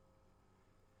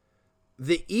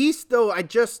 The East, though,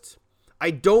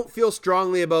 I don't feel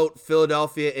strongly about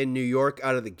Philadelphia and New York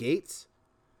out of the gates.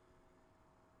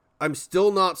 I'm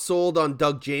still not sold on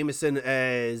Doug Jamieson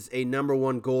as a number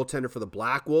one goaltender for the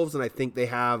Black Wolves, and I think they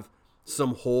have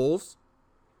some holes.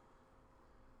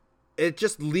 It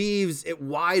just leaves it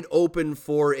wide open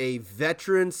for a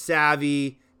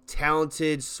veteran-savvy,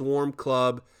 talented Swarm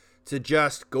club to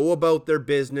just go about their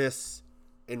business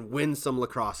and win some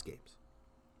lacrosse games.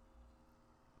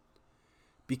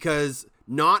 Because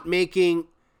not making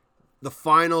the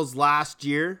finals last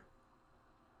year,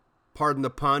 pardon the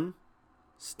pun,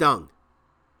 stung.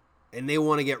 And they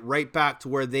want to get right back to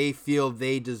where they feel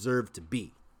they deserve to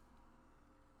be.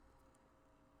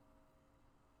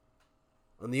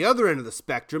 On the other end of the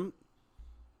spectrum,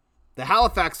 the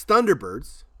Halifax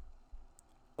Thunderbirds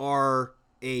are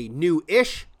a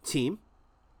new-ish team.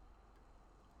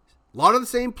 A lot of the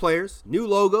same players, new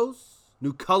logos,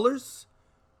 new colors,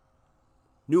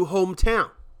 new hometown,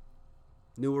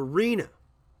 new arena,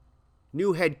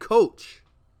 new head coach.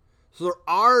 So there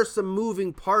are some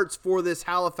moving parts for this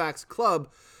Halifax club,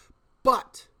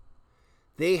 but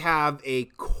they have a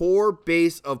core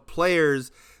base of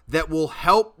players that will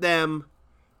help them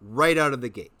right out of the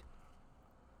gate.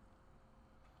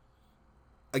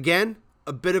 Again,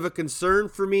 a bit of a concern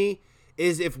for me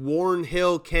is if Warren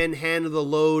Hill can handle the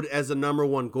load as a number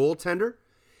one goaltender.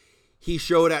 He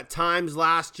showed at times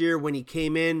last year when he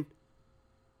came in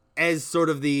as sort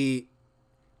of the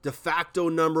de facto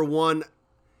number one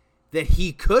that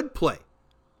he could play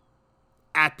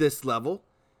at this level.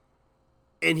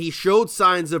 And he showed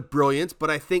signs of brilliance, but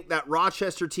I think that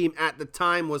Rochester team at the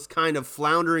time was kind of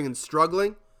floundering and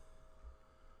struggling.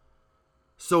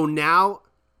 So now,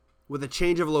 with a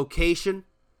change of location,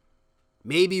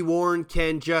 maybe Warren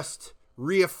can just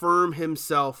reaffirm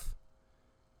himself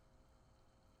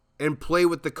and play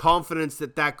with the confidence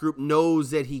that that group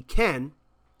knows that he can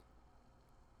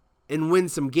and win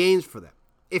some games for them.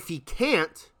 If he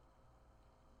can't,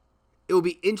 it will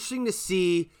be interesting to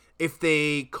see if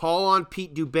they call on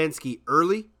Pete Dubinsky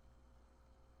early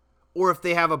or if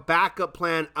they have a backup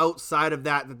plan outside of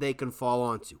that they can fall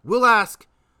onto. We'll ask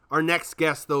our next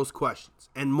guest those questions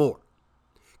and more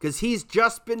because he's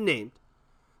just been named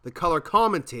the color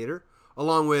commentator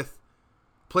along with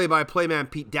play-by-play man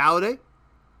Pete Dalladay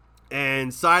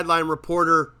and sideline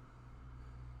reporter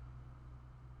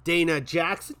Dana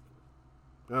Jackson.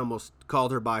 I almost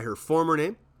called her by her former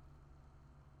name.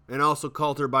 And also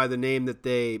called her by the name that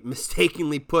they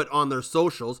mistakenly put on their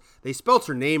socials. They spelt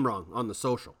her name wrong on the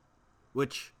social,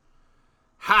 which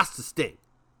has to sting.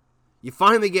 You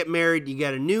finally get married, you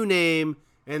get a new name,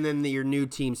 and then your new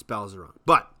team spells it wrong.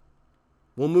 But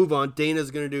we'll move on.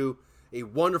 Dana's going to do a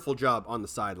wonderful job on the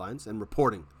sidelines and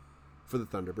reporting for the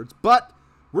Thunderbirds. But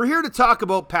we're here to talk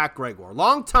about Pat Gregoire,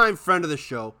 longtime friend of the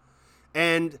show.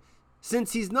 And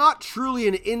since he's not truly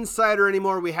an insider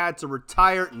anymore, we had to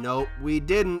retire. No, we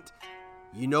didn't.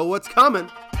 You know what's coming.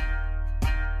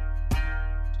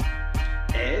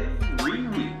 Every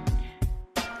week,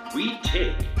 we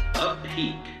take a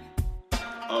peek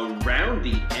around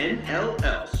the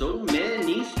NLL. So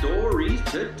many stories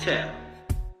to tell.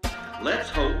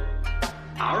 Let's hope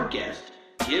our guest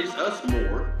gives us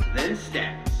more than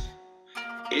stats.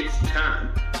 It's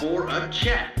time for a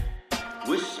chat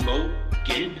with Smoke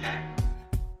and Pat.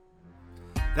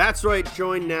 That's right,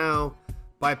 joined now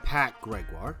by Pat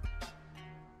Gregoire.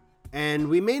 And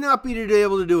we may not be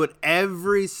able to do it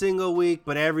every single week,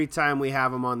 but every time we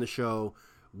have him on the show,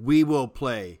 we will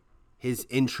play his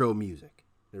intro music.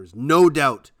 There's no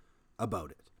doubt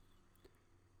about it.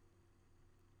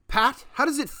 Pat, how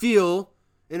does it feel,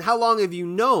 and how long have you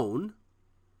known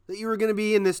that you were going to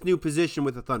be in this new position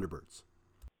with the Thunderbirds?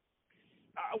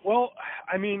 Well,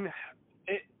 I mean,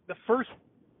 the first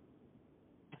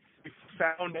we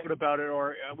found out about it,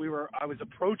 or I was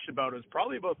approached about it, was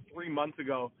probably about 3 months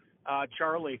ago.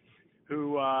 Charlie,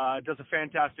 who does a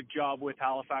fantastic job with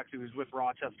Halifax, who was with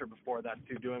Rochester before that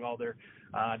too, doing all their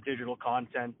digital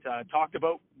content, talked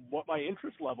about what my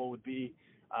interest level would be,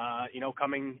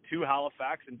 coming to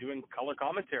Halifax and doing color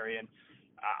commentary. And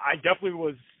I definitely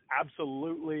was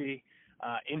absolutely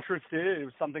interested. It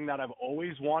was something that I've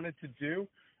always wanted to do.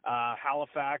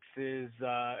 Halifax is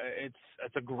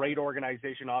it's a great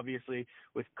organization, obviously,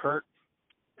 with Kurt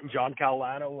and John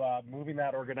Catalano moving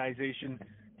that organization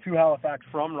to Halifax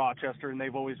from Rochester, and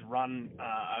they've always run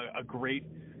a great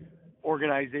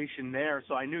organization there.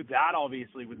 So I knew that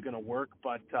obviously was going to work,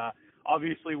 but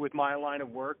obviously with my line of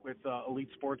work with Elite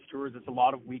Sports Tours, it's a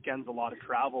lot of weekends, a lot of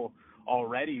travel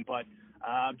already, but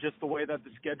just the way that the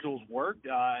schedules work,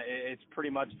 it's pretty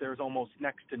much there's almost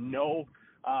next to no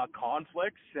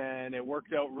conflicts, and it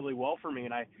worked out really well for me.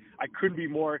 And I couldn't be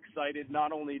more excited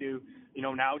not only to,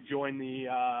 now join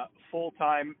the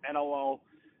full-time NLL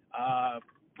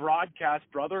broadcast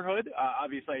brotherhood.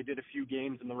 Obviously I did a few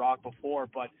games in the Rock before,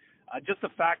 but just the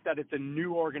fact that it's a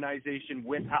new organization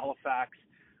with Halifax,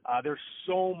 there's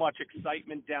so much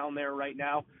excitement down there right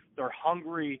now. They're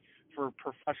hungry for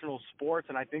professional sports,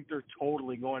 and I think they're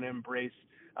totally going to embrace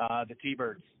the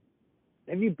T-Birds.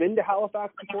 Have you been to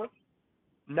Halifax before?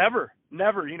 Never.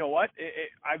 You know what?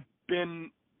 I've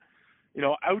been,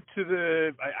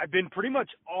 I've been pretty much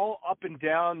all up and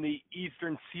down the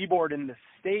eastern seaboard in the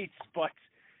States, but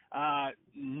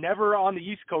never on the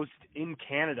East Coast in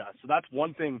Canada. So that's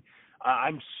one thing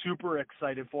I'm super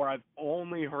excited for. I've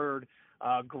only heard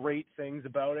great things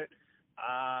about it.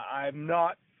 I'm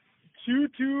not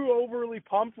too overly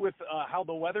pumped with how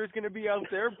the weather is going to be out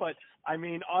there, but I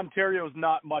mean, Ontario's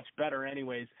not much better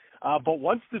anyways. But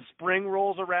once the spring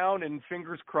rolls around, and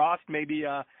fingers crossed, maybe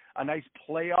a nice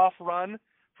playoff run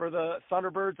for the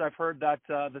Thunderbirds. I've heard that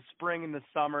the spring and the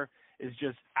summer is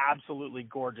just absolutely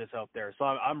gorgeous out there. So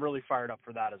I'm really fired up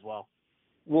for that as well.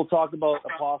 We'll talk about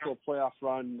a possible playoff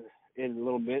run in a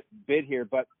little bit here,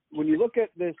 but when you look at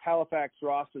this Halifax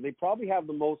roster, they probably have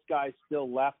the most guys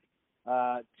still left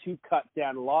to cut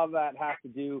down. A lot of that has to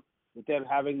do with them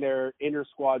having their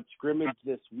inter-squad scrimmage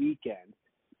this weekend.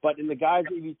 But in the guys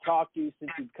that you've talked to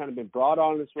since you've kind of been brought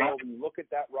on this role, when you look at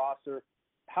that roster,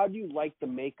 how do you like the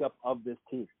makeup of this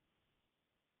team?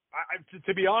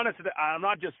 To be honest, I'm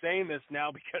not just saying this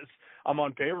now because I'm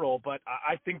on payroll, but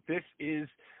I think this is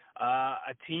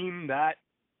a team that,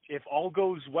 if all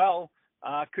goes well,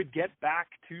 could get back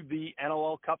to the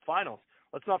NLL Cup Finals.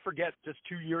 Let's not forget, just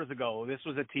 2 years ago, this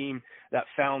was a team that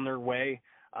found their way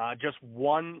just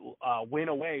one win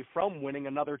away from winning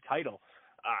another title.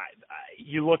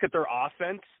 You look at their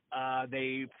offense,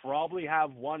 they probably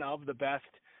have one of the best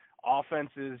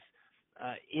offenses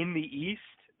in the East.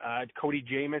 Cody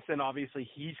Jamieson, obviously,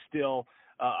 he's still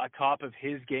atop of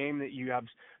his game. That you have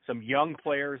some young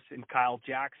players in Kyle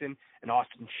Jackson and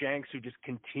Austin Shanks who just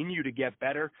continue to get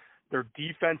better. Their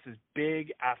defense is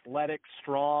big, athletic,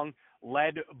 strong,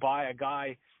 led by a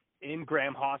guy in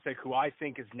Graham Hossack, who I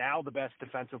think is now the best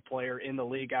defensive player in the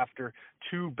league after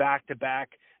 2 back-to-back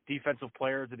Defensive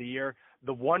Players of the Year.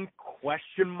 The one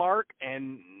question mark,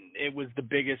 and it was the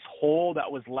biggest hole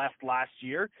that was left last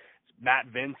year, Matt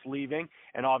Vince leaving,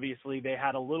 and obviously they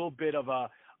had a little bit of a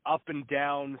up and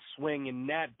down swing in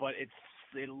net, but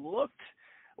it looked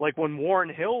like when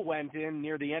Warren Hill went in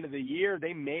near the end of the year,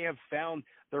 they may have found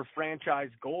their franchise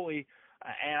goalie.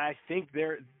 And I think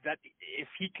that if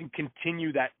he can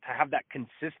continue that, to have that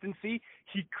consistency,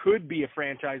 he could be a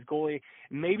franchise goalie.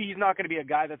 Maybe he's not going to be a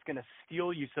guy that's going to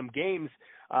steal you some games,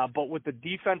 but with the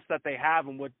defense that they have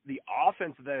and with the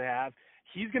offense that they have,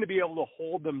 he's going to be able to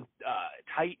hold them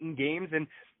tight in games. And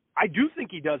I do think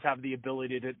he does have the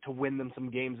ability to win them some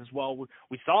games as well.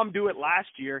 We saw him do it last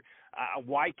year.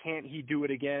 Why can't he do it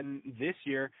again this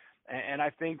year? And I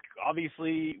think,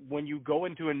 obviously, when you go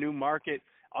into a new market,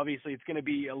 obviously it's going to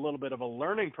be a little bit of a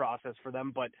learning process for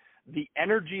them, but the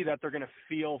energy that they're going to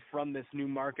feel from this new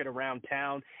market around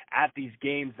town at these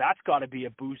games, that's got to be a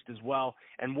boost as well.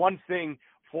 And one thing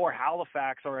for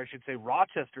Halifax, or I should say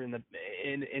Rochester,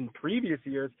 in previous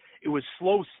years, it was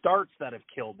slow starts that have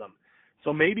killed them.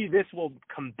 So maybe this will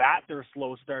combat their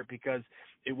slow start, because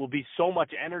it will be so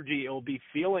much energy. It will be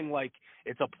feeling like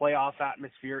it's a playoff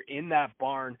atmosphere in that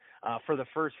barn for the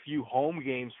first few home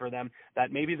games for them,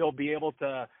 that maybe they'll be able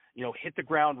to, hit the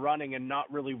ground running and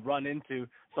not really run into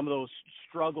some of those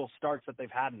struggle starts that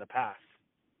they've had in the past.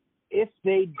 If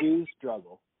they do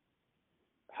struggle,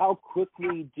 how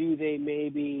quickly do they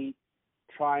maybe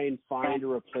try and find a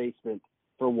replacement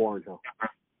for Warren Hill?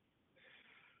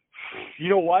 You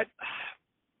know what?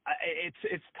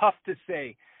 It's tough to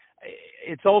say.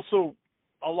 It's also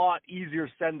a lot easier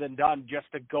said than done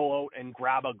just to go out and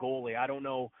grab a goalie. I don't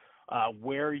know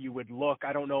where you would look.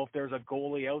 I don't know if there's a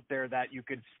goalie out there that you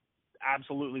could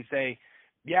absolutely say,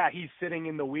 yeah, he's sitting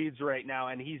in the weeds right now,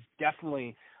 and he's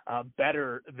definitely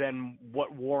better than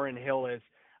what Warren Hill is.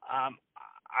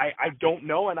 I don't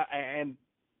know, and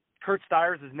Kurt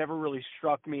Stiers has never really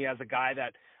struck me as a guy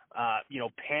that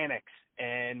panics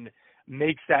and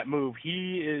makes that move.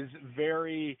 He is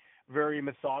very, very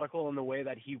methodical in the way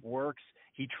that he works.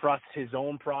 He trusts his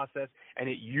own process, and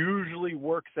it usually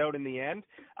works out in the end.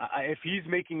 If he's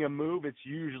making a move, it's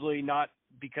usually not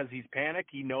because he's panicked.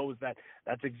 He knows that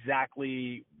that's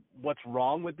exactly what's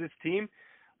wrong with this team.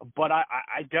 But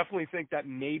I definitely think that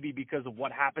maybe because of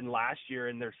what happened last year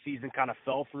and their season kind of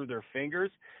fell through their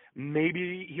fingers,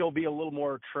 maybe he'll be a little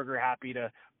more trigger happy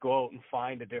to go out and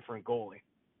find a different goalie.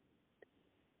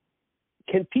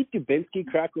 Can Pete Dubinsky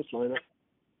crack this lineup?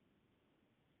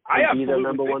 Be their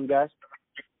number one guy?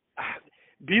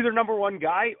 Be their number one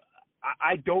guy?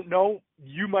 I don't know.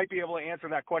 You might be able to answer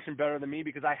that question better than me,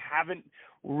 because I haven't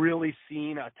really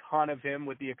seen a ton of him,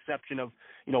 with the exception of,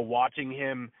 watching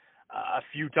him a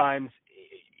few times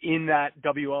in that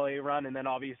WLA run, and then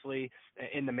obviously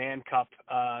in the Mann Cup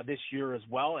this year as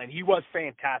well. And he was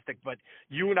fantastic, but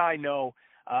you and I know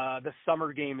the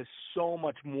summer game is so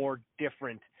much more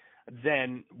different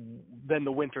than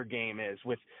the winter game is,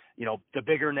 with, the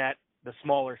bigger net, the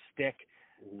smaller stick.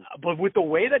 But with the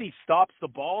way that he stops the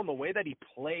ball and the way that he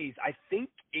plays, I think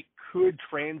it could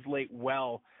translate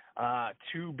well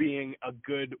to being a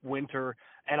good winter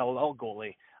NLL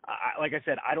goalie. Like I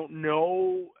said, I don't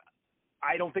know.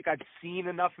 I don't think I've seen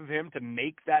enough of him to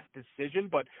make that decision,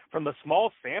 but from the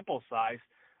small sample size,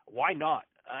 why not?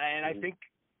 And I think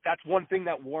that's one thing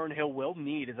that Warren Hill will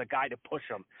need, is a guy to push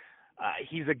him.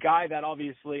 He's a guy that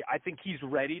obviously I think he's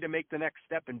ready to make the next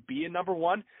step and be a number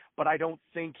one, but I don't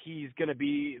think he's going to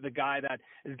be the guy that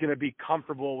is going to be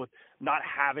comfortable with not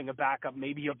having a backup.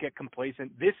 Maybe he'll get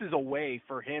complacent. This is a way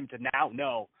for him to now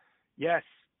know, yes,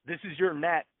 this is your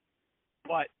net,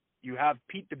 but you have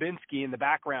Pete Dubinsky in the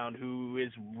background who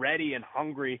is ready and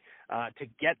hungry to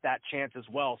get that chance as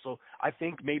well. So I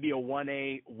think maybe a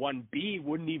 1A, 1B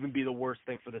wouldn't even be the worst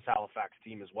thing for this Halifax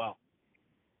team as well.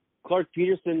 Clark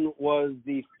Peterson was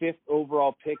the 5th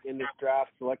overall pick in this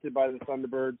draft, selected by the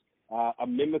Thunderbirds. A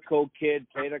Mimico kid,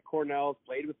 played at Cornell,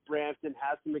 played with Brampton,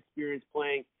 has some experience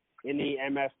playing in the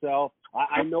MSL.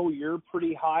 I know you're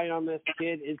pretty high on this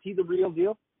kid. Is he the real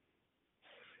deal?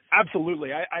 Absolutely.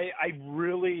 I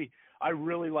really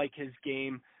like his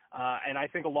game, and I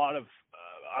think a lot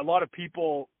of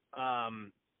people,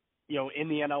 in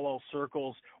the NLL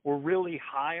circles were really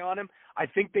high on him. I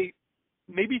think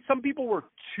maybe some people were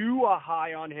too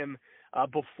high on him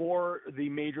before the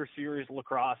Major Series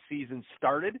lacrosse season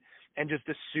started, and just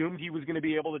assumed he was going to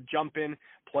be able to jump in,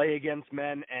 play against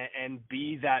men, and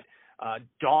be that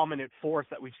dominant force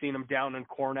that we've seen him down in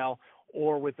Cornell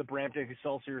or with the Brampton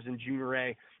Excelsiors in Junior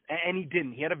A. And he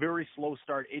didn't. He had a very slow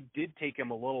start. It did take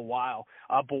him a little while.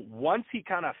 But once he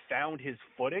kind of found his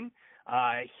footing,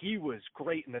 he was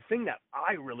great. And the thing that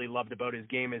I really loved about his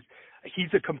game is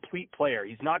he's a complete player.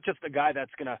 He's not just a guy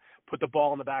that's going to put the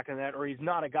ball in the back of the net, or he's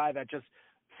not a guy that just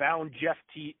found Jeff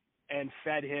Teat and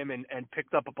fed him and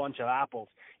picked up a bunch of apples.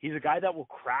 He's a guy that will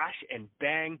crash and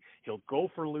bang. He'll go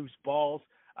for loose balls.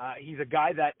 He's a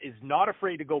guy that is not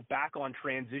afraid to go back on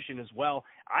transition as well.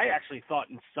 I actually thought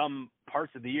in some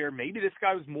parts of the year, maybe this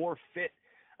guy was more fit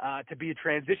to be a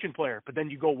transition player, but then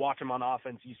you go watch him on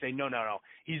offense, you say, no,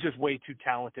 he's just way too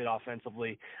talented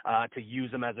offensively to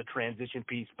use him as a transition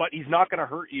piece. But he's not going to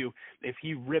hurt you if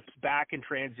he rips back in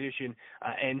transition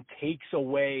and takes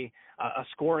away a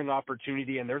scoring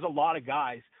opportunity. And there's a lot of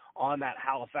guys on that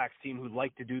Halifax team who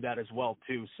like to do that as well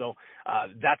too. So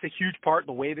that's a huge part.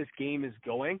 The way this game is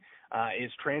going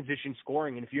is transition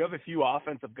scoring. And if you have a few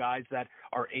offensive guys that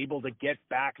are able to get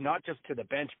back, not just to the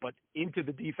bench, but into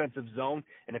the defensive zone,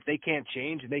 and if they can't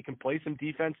change and they can play some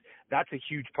defense, that's a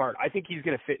huge part. I think he's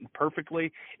going to fit in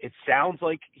perfectly. It sounds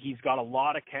like he's got a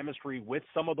lot of chemistry with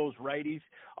some of those righties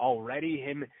already.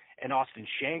 Him and Austin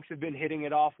Shanks have been hitting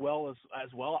it off well as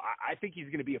well. I think he's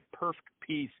going to be a perfect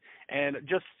piece. And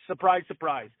just surprise,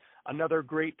 another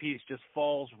great piece just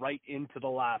falls right into the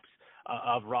laps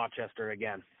of Rochester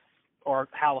again, or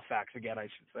Halifax again, I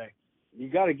should say. You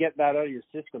got to get that out of your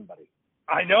system, buddy.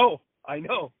 I know.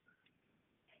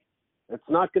 It's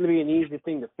not going to be an easy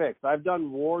thing to fix. I've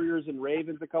done Warriors and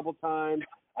Ravens a couple times.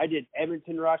 I did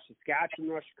Edmonton Rush, Saskatchewan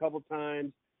Rush a couple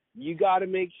times. You got to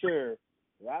make sure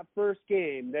that first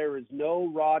game there is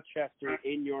no Rochester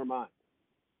in your mind.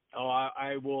 Oh,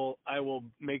 I will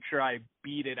make sure I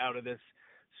beat it out of this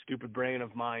stupid brain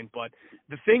of mine. But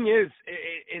the thing is,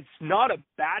 it's not a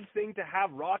bad thing to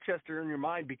have Rochester in your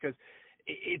mind, because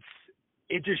it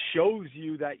just shows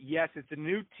you that, yes, it's a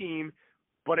new team,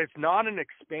 but it's not an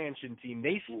expansion team.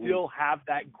 They still have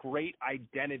that great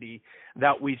identity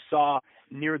that we saw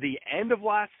near the end of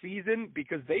last season,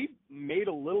 because they made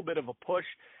a little bit of a push.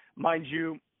 Mind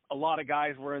you, a lot of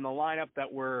guys were in the lineup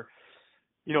that were,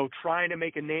 trying to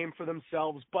make a name for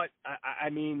themselves. But, I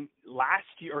mean, last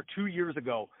year or 2 years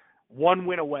ago, one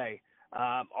win away.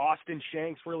 Austin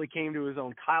Shanks really came to his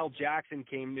own. Kyle Jackson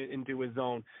came into his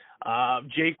own.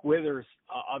 Jake Withers,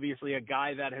 obviously a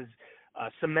guy that has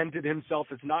cemented himself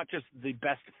as not just the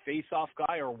best face-off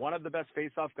guy or one of the best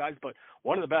face-off guys, but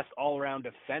one of the best all-around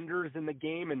defenders in the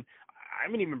game. And I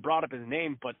haven't even brought up his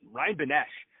name, but Ryan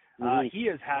Benesh. He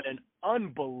has had an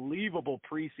unbelievable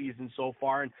preseason so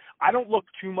far, and I don't look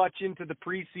too much into the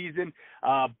preseason,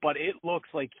 but it looks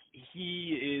like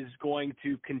he is going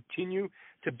to continue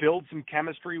to build some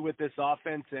chemistry with this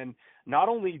offense, and not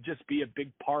only just be a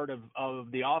big part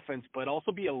of the offense, but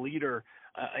also be a leader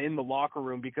in the locker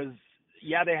room, because,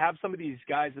 yeah, they have some of these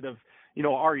guys that have,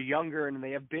 are younger and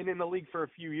they have been in the league for a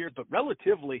few years, but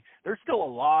relatively, there's still a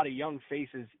lot of young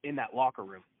faces in that locker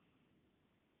room.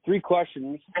 3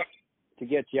 questions to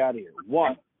get you out of here.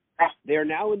 1, they are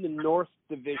now in the North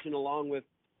Division along with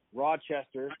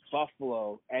Rochester,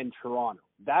 Buffalo, and Toronto.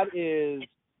 That is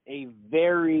a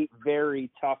very, very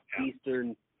tough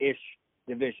Eastern-ish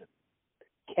division.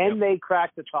 Can they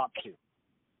crack the top 2?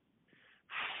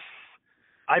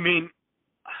 I mean,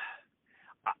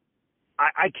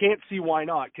 I can't see why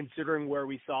not, considering where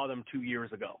we saw them 2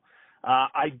 years ago.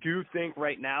 I do think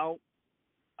right now,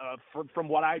 from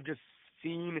what I've just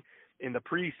seen in the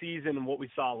preseason and what we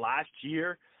saw last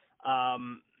year,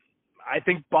 I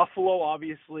think Buffalo,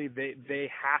 obviously, they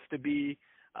have to be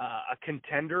a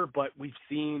contender, but we've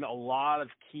seen a lot of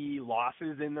key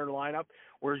losses in their lineup.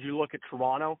 Whereas you look at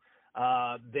Toronto,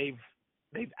 they've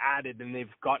added and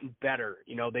they've gotten better.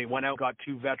 They went out and got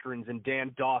 2 veterans and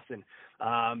Dan Dawson,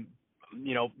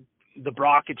 the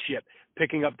Brockett ship,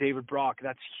 picking up David Brock.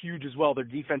 That's huge as well. Their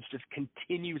defense just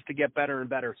continues to get better and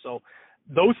better. So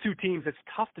those 2 teams, it's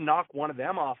tough to knock one of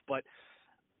them off, but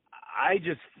I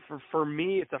just, for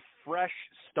me, it's a fresh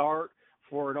start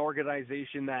for an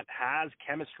organization that has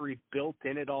chemistry built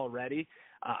in it already.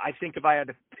 I think if I had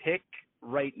to pick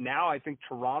right now, I think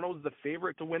Toronto's the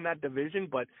favorite to win that division,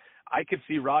 but I could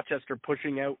see Rochester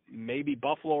pushing out maybe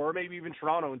Buffalo or maybe even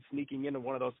Toronto and sneaking into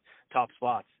one of those top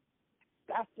spots.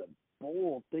 That's a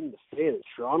bold thing to say, that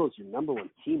Toronto's your number 1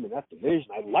 team in that division.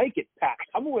 I like it, Pat.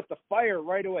 Coming with the fire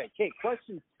right away. Okay,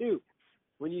 question 2.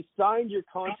 When you signed your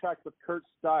contract with Kurt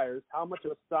Stiers, how much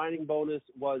of a signing bonus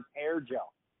was hair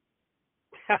gel?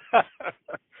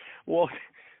 Well,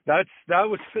 that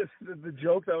was the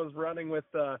joke that was running with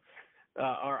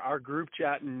our group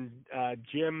chat, and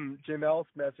Jim Ellis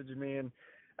messaged me and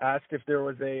asked if there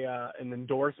was an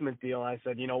endorsement deal. I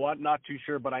said, you know what, not too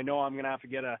sure, but I know I'm going to have to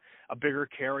get a bigger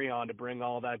carry-on to bring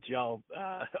all that gel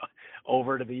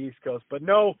over to the East Coast. But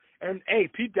no, and hey,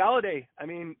 Pete Dalladay, I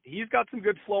mean, he's got some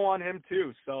good flow on him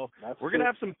too. So we're going to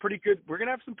have some pretty good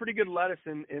lettuce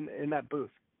in that booth.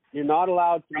 You're not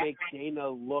allowed to make Dana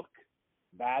look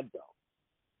bad, though.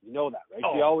 You know that, right?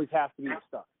 Oh. She always has to be the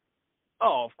star.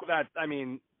 Oh, that, I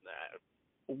mean,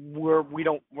 we're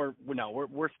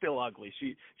still ugly.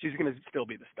 She's going to still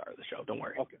be the star of the show. Don't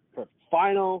worry. Okay, perfect.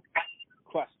 Final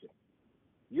question.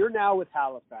 You're now with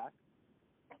Halifax.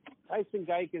 Tyson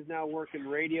Geik is now working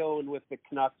radio and with the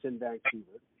Canucks in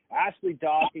Vancouver. Ashley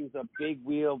Dawkins a big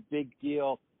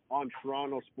deal on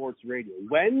Toronto Sports Radio.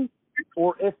 When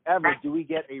or if ever do we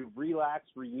get a Relax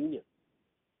reunion?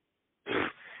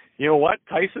 You know what?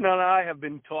 Tyson and I have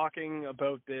been talking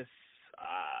about this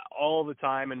all the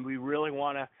time, and we really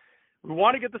want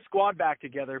to get the squad back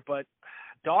together, but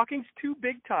Dawkins too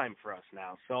big time for us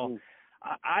now. So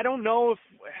I don't know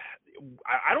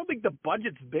I don't think the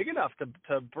budget's big enough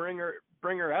to bring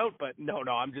her out, but no,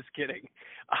 I'm just kidding.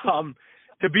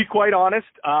 To be quite honest,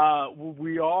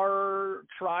 we are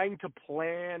trying to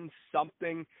plan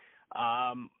something,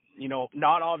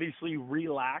 not obviously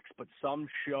Relax, but some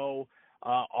show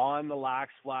on the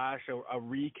Lax Flash, a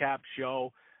recap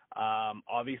show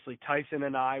Obviously, Tyson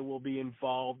and I will be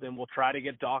involved, and we'll try to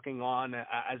get Docking on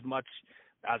as much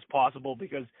as possible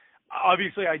because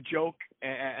obviously I joke,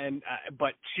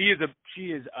 but she is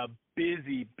a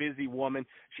busy woman.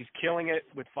 She's killing it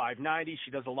with 590.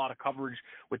 She does a lot of coverage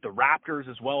with the Raptors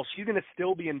as well. She's going to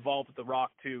still be involved with the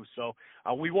Rock too. So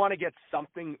we want to get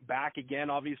something back again.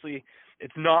 Obviously,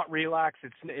 it's not Relax.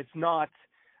 It's not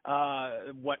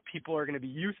what people are going to be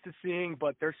used to seeing,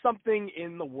 but there's something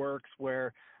in the works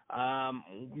where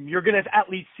you're going to at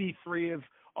least see three of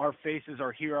our faces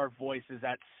or hear our voices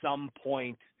at some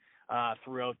point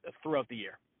throughout the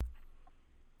year.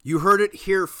 You heard it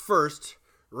here first,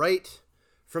 right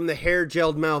from the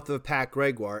hair-gelled mouth of Pat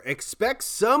Gregoire. Expect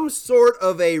some sort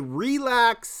of a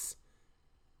Relax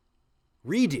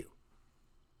redo.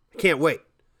 I can't wait.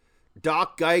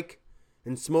 Doc Geik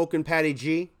and Smokin' Patty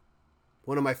G,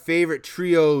 one of my favorite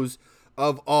trios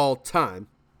of all time.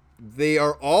 They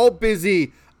are all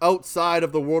busy outside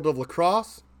of the world of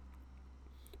lacrosse,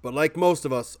 but like most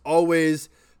of us, always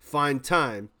find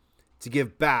time to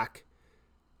give back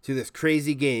to this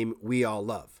crazy game we all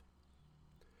love.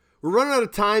 We're running out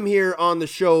of time here on the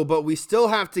show, but we still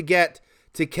have to get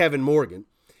to Kevin Morgan.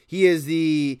 He is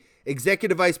the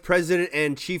Executive Vice President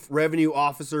and Chief Revenue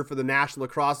Officer for the National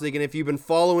Lacrosse League, and if you've been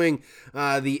following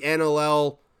the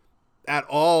NLL at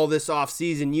all this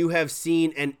offseason, you have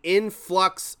seen an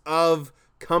influx of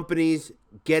companies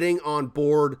getting on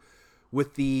board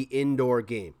with the indoor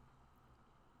game.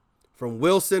 From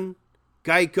Wilson,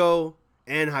 Geico,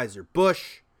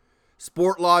 Anheuser-Busch,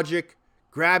 Sportlogic,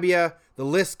 Grabia, the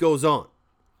list goes on.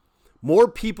 More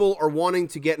people are wanting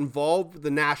to get involved with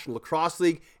the National Lacrosse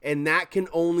League, and that can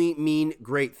only mean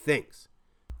great things.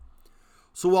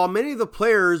 So while many of the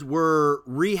players were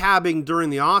rehabbing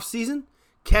during the offseason,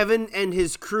 Kevin and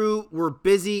his crew were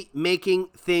busy making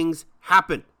things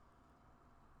happen.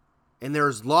 And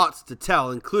there's lots to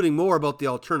tell, including more about the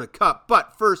Alterna Cup.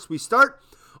 But first, we start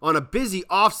on a busy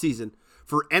offseason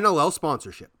for NLL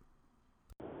sponsorship.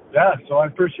 Yeah, so I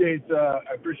appreciate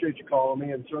you calling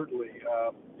me, and certainly,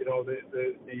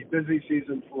 the busy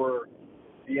season for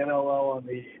the NLL on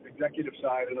the executive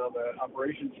side and on the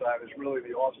operations side is really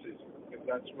the off season, because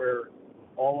that's where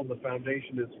all of the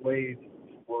foundation is laid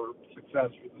for success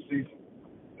for the season.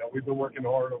 We've been working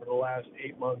hard over the last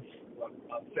 8 months on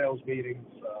sales meetings,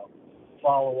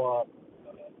 follow-up,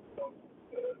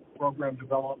 program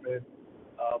development,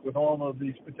 with all of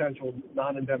these potential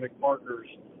non-endemic partners.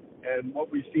 And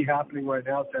what we see happening right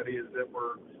now, Teddy, is that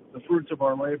the fruits of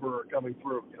our labor are coming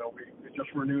through. We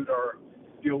just renewed our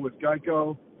deal with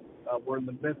Geico. We're in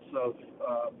the midst of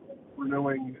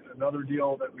renewing another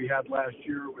deal that we had last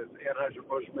year with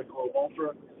Anheuser-Busch Michelob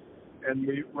Ultra. And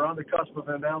we're on the cusp of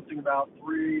announcing about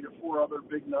 3 to 4 other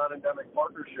big non-endemic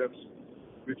partnerships,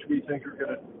 which we think are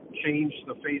going to change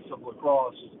the face of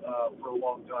lacrosse for a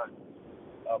long time.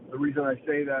 The reason I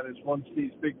say that is once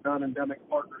these big non-endemic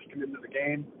partners come into the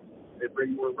game, they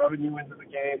bring more revenue into the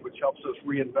game, which helps us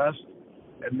reinvest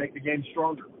and make the game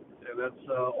stronger. And that's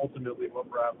ultimately what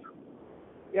we're after.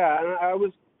 Yeah, and I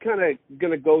was kind of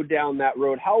going to go down that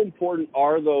road. How important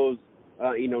are those,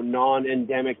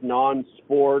 non-endemic,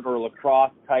 non-sport or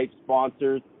lacrosse-type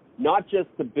sponsors, not just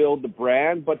to build the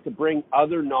brand, but to bring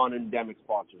other non-endemic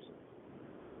sponsors in?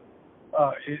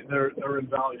 They're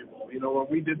invaluable. When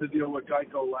we did the deal with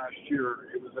Geico last year,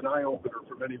 it was an eye-opener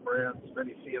for many brands,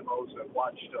 many CMOs that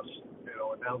watched us,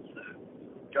 announce that.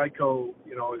 Geico,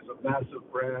 is a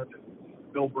massive brand, and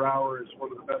Bill Brower is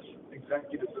one of the best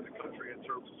executives in the country in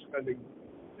terms of spending,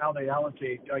 how they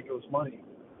allocate Geico's money.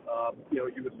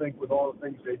 You would think with all the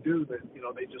things they do that,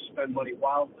 they just spend money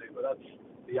wildly, but that's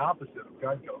the opposite of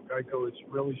Geico. Geico is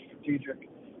really strategic,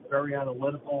 very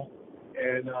analytical,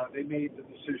 and they made the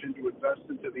decision to invest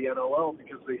into the NLL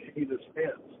because they see this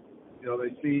fans.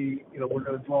 They see, we're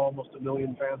going to draw almost 1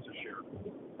 million fans this year.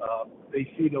 They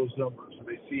see those numbers, and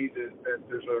they see that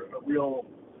there's a real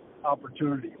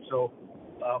opportunity. So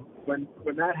when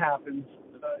that happens,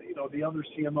 the other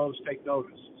CMOs take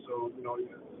notice. So,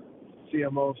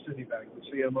 CMO of Citibank, the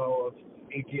CMO of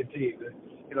AT&T,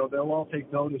 they'll all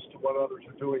take notice to what others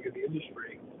are doing in the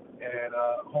industry, and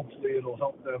hopefully it'll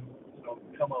help them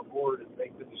come on board and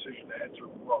make the decision to enter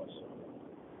lacrosse.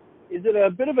 Is it a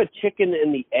bit of a chicken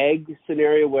and the egg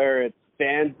scenario where it's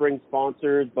fans bring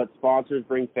sponsors, but sponsors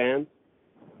bring fans?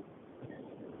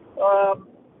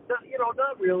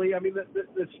 Not really. I mean,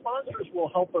 the sponsors will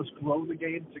help us grow the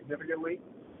game significantly,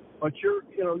 but you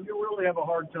really have a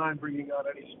hard time bringing on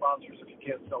any sponsors if you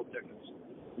can't sell tickets.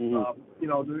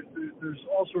 Mm-hmm. There's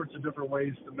all sorts of different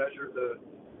ways to measure the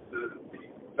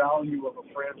value of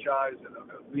a franchise and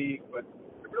a league, but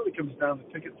it really comes down to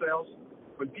ticket sales.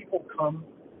 When people come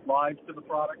lives to the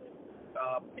product,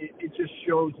 it just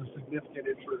shows a significant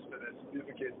interest and a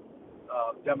significant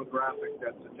demographic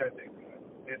that's attending.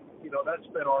 And, that's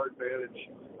been our advantage,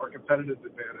 our competitive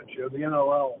advantage. The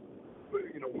NLL,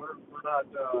 we're not,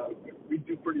 we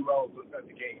do pretty well at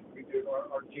the game. We do,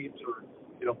 our teams are,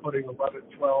 putting 11,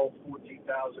 12,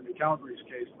 14,000 in Calgary's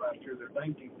case last year, they're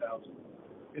 19,000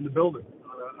 in the building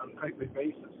on a nightly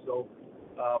basis. So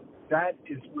that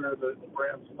is where the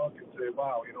brands look and say,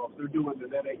 wow, if they're doing an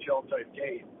NHL type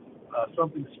game,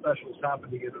 something special is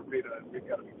happening in the arena, and we've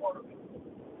got to be part of it.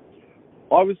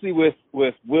 Obviously, with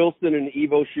Wilson and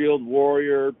Evo Shield,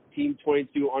 Warrior, Team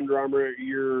 22, Under Armour,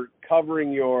 you're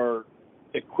covering your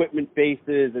equipment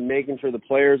bases and making sure the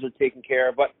players are taken care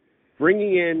of. But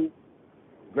bringing in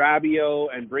Grabio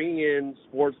and bringing in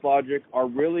Sportslogiq are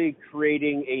really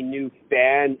creating a new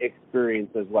fan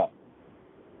experience as well.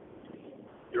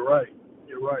 You're right.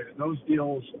 And those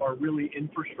deals are really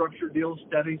infrastructure deals,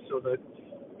 Teddy, so that,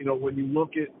 when you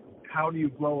look at how do you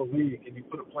grow a league and you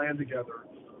put a plan together,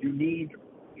 you need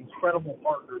incredible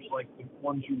partners like the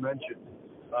ones you mentioned.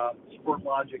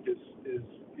 Sportlogiq is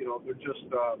they're just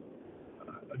a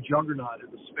juggernaut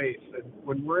in the space. And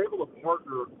when we're able to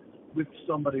partner with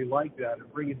somebody like that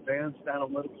and bring advanced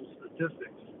analytical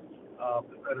statistics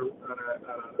at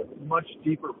a much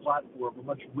deeper platform, a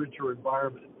much richer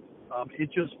environment,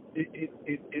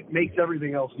 it makes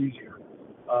everything else easier.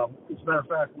 As a matter of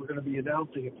fact, we're going to be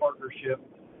announcing a partnership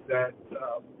that,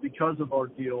 because of our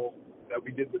deal that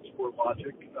we did with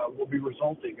Sportlogiq, will be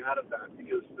resulting out of that,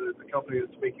 because the company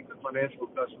that's making the financial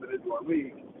investment into our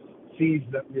league sees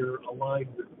that we're aligned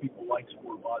with people like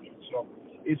Sportlogiq. So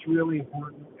it's really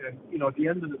important. And, at the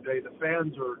end of the day, the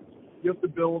fans you have to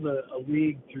build a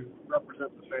league to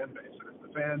represent the fan base. And if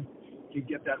the fan can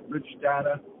get that rich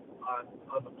data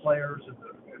on the players and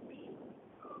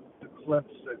the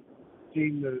clips and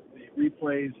seeing the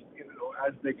replays,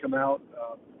 as they come out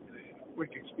in a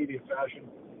quick, expedient fashion,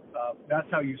 that's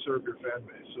how you serve your fan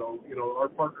base. So, our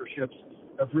partnerships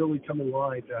have really come in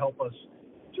line to help us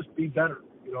just be better,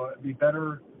 be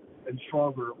better and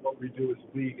stronger at what we do as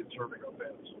a league and serving our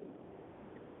fans.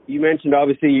 You mentioned,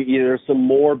 obviously, there's some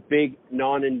more big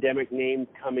non-endemic names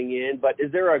coming in, but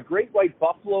is there a great white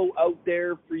buffalo out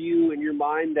there for you in your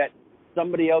mind, that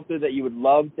somebody out there that you would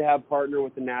love to have partner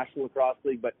with the National Lacrosse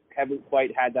League but haven't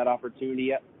quite had that opportunity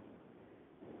yet?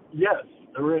 Yes,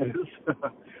 there is.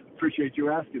 Appreciate you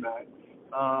asking that.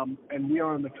 And we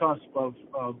are on the cusp of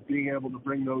being able to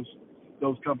bring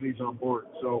those companies on board.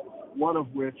 So one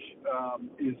of which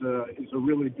is a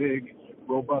really big,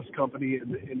 robust company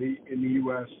in the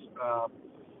U.S.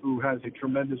 Who has a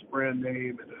tremendous brand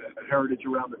name and a heritage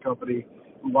around the company,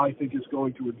 who I think is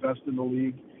going to invest in the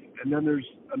league. And then there's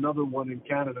another one in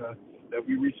Canada that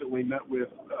we recently met with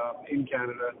in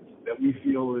Canada that we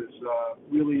feel is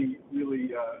really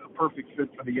a perfect fit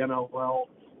for the NLL,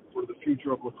 for the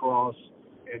future of lacrosse,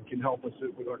 and can help us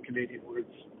with our Canadian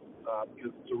roots,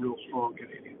 because it's a real strong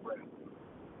Canadian brand.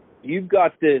 You've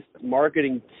got this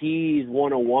marketing tease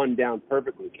 101 down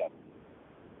perfectly, Kevin.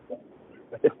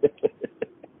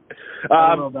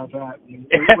 I don't know about that.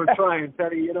 We're trying,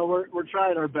 Teddy. We're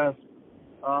trying our best.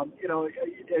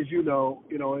 As you know,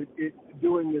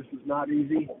 doing this is not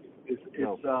easy.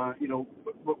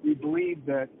 But we believe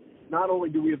that not only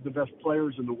do we have the best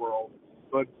players in the world,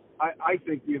 but I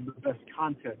think we have the best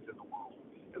content in the world.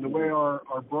 And the way our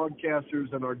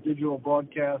broadcasters and our digital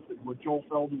broadcast and what Joel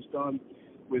Feld has done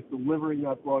with delivering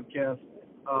that broadcast,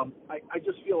 I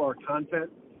just feel our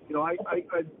content. I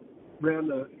ran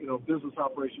the business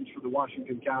operations for the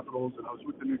Washington Capitals, and I was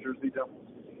with the New Jersey Devils.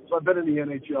 So I've been in the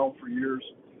NHL for years.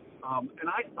 And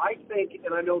I think,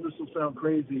 and I know this will sound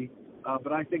crazy,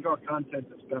 but I think our content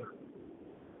is better.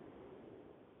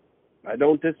 I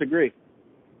don't disagree.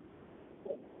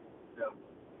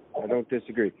 Yeah. I don't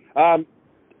disagree.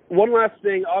 One last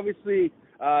thing. Obviously,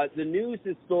 the news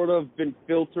has sort of been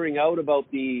filtering out about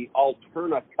the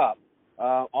Alterna Cup.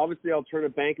 Obviously,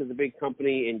 Alterna Bank is a big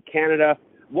company in Canada.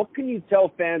 What can you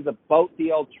tell fans about the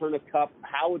Alterna Cup,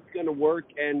 how it's going to work,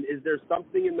 and is there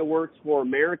something in the works for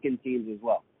American teams as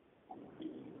well?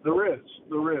 There is.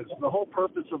 The whole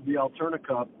purpose of the Alterna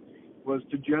Cup was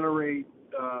to generate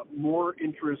more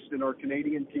interest in our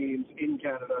Canadian teams in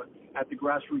Canada at the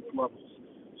grassroots levels,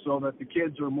 so that the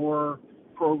kids are more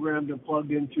programmed and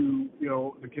plugged into,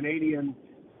 the Canadian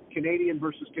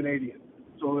versus Canadian.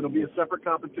 So it'll be a separate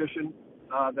competition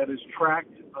that is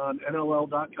tracked on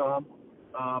NLL.com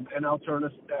and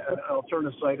Alterna's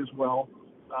site as well.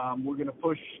 We're going to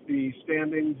push the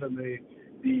standings and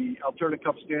the Alterna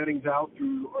Cup standings out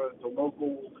through the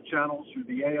local channels, through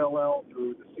the ALL,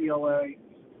 through the CLA,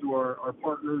 through our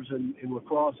partners in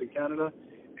lacrosse in Canada.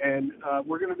 And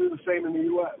we're going to do the same in the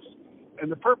U.S.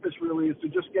 And the purpose really is to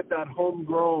just get that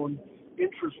homegrown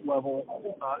interest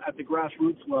level at the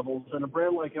grassroots levels. And a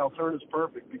brand like Alterna is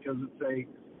perfect because it's a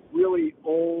really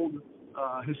old,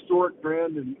 historic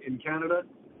brand in Canada,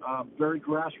 very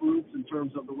grassroots in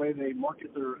terms of the way they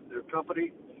market their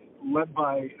company, led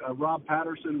by Rob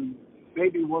Patterson,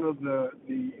 maybe one of the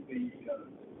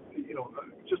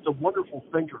just a wonderful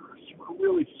thinker, a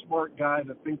really smart guy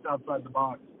that thinks outside the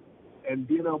box. And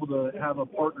being able to have a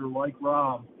partner like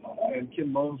Rob and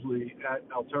Kim Mosley at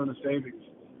Alterna Savings,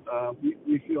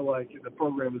 we feel like the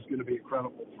program is going to be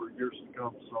incredible for years to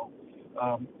come. So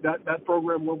that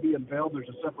program will be unveiled. There's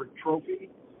a separate trophy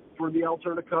for the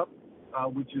Alterna Cup,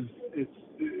 which is,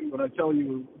 when I tell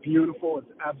you beautiful,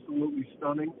 it's absolutely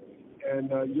stunning. And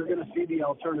you're going to see the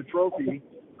Alterna Trophy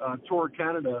tour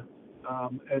Canada.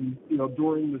 And,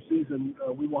 during the season,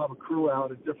 we will have a crew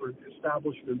out at different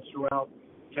establishments throughout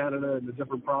Canada and the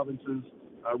different provinces,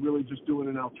 really just doing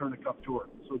an Alterna Cup tour.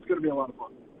 So it's going to be a lot of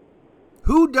fun.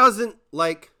 Who doesn't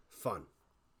like fun?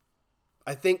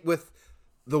 I think with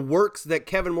the works that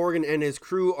Kevin Morgan and his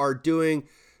crew are doing,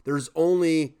 there's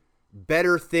only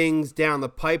better things down the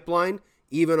pipeline.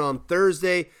 Even on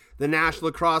Thursday, the National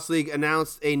Lacrosse League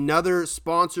announced another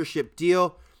sponsorship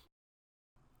deal,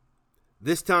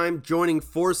 this time joining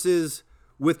forces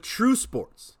with True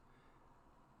Sports,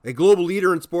 a global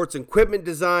leader in sports equipment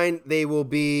design. They will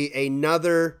be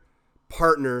another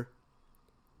partner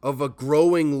of a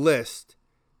growing list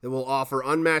that will offer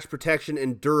unmatched protection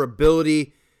and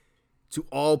durability to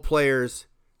all players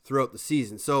throughout the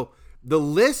season. So the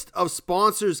list of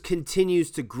sponsors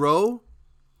continues to grow,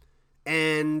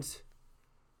 and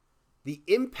the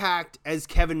impact, as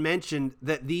Kevin mentioned,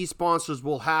 that these sponsors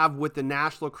will have with the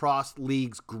National Lacrosse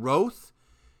League's growth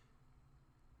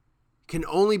can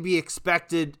only be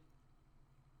expected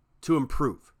to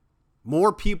improve.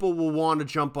 More people will want to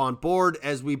jump on board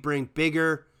as we bring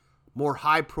bigger, more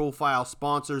high-profile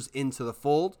sponsors into the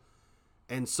fold.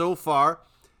 And so far,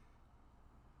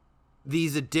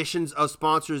 these additions of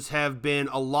sponsors have been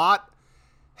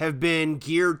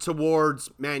geared towards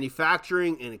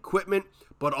manufacturing and equipment,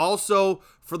 but also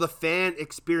for the fan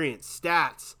experience,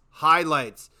 stats,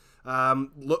 highlights.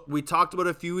 Look, we talked about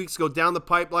it a few weeks ago. Down the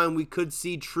pipeline, we could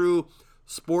see true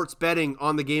sports betting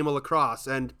on the game of lacrosse.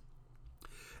 And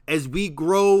as we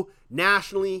grow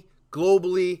nationally,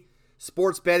 globally,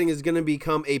 sports betting is going to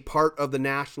become a part of the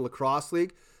National Lacrosse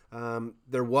League.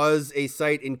 There was a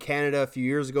site in Canada a few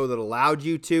years ago that allowed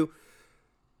you to,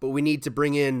 but we need to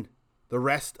bring in the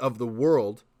rest of the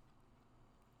world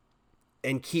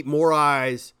and keep more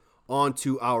eyes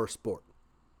onto our sport.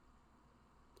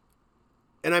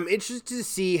 And I'm interested to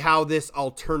see how this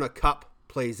Alterna Cup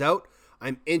plays out.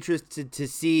 I'm interested to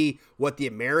see what the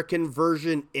American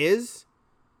version is.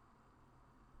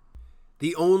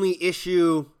 The only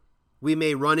issue we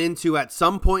may run into at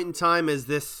some point in time as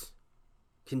this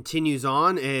continues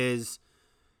on is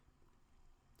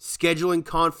scheduling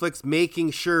conflicts,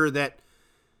 making sure that,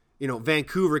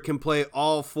 Vancouver can play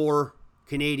all 4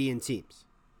 Canadian teams.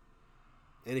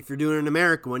 And if you're doing an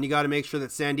American one, you got to make sure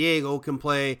that San Diego can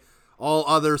play all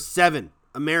other 7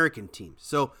 American teams.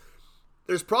 So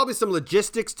there's probably some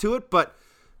logistics to it, but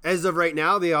as of right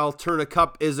now, the Alterna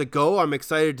Cup is a go. I'm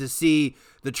excited to see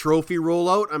the trophy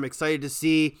rollout. I'm excited to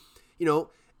see,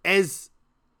 as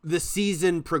the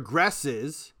season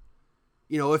progresses,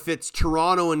 if it's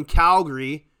Toronto and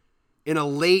Calgary in a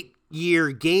late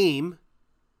year game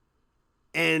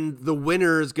and the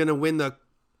winner is going to win the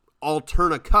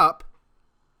Alterna Cup,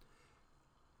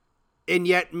 and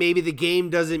yet maybe the game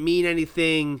doesn't mean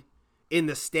anything in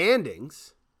the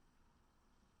standings,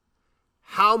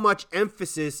 how much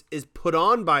emphasis is put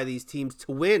on by these teams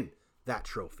to win that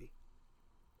trophy?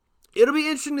 It'll be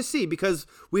interesting to see because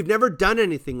we've never done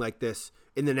anything like this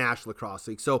in the National Lacrosse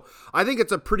League. So I think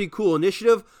it's a pretty cool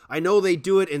initiative. I know they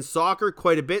do it in soccer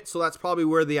quite a bit, so that's probably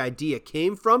where the idea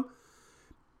came from.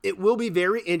 It will be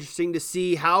very interesting to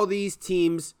see how these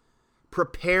teams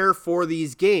prepare for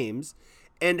these games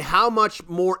and how much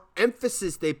more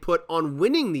emphasis they put on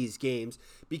winning these games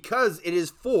because it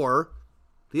is for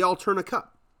the Alterna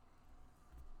Cup.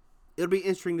 It'll be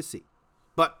interesting to see.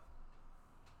 But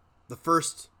the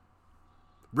first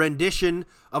rendition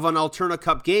of an Alterna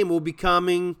Cup game will be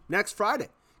coming next Friday.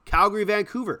 Calgary,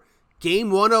 Vancouver.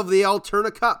 Game 1 of the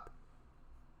Alterna Cup.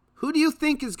 Who do you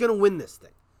think is going to win this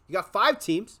thing? You got 5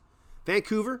 teams.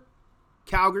 Vancouver,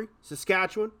 Calgary,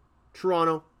 Saskatchewan,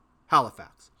 Toronto,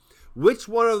 Halifax. Which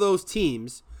one of those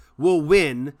teams will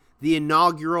win the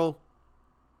inaugural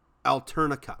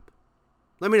Alterna Cup?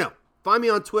 Let me know. Find me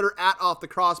on Twitter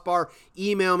 @OffTheCrossbar.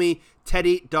 Email me,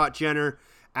 teddy.jenner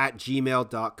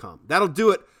 @gmail.com. That'll do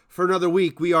it for another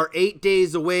week. We are 8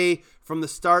 days away from the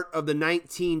start of the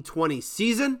 1920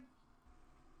 season.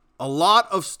 A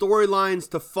lot of storylines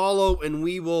to follow, and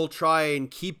we will try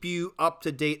and keep you up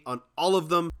to date on all of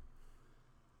them.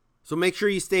 So make sure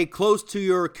you stay close to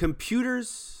your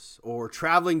computers or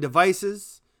traveling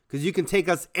devices, because you can take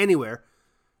us anywhere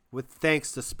with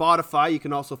thanks to Spotify. You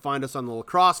can also find us on the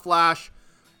Lacrosse Flash,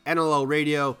 NLL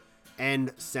Radio,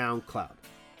 and SoundCloud.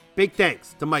 Big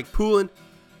thanks to Mike Poulin,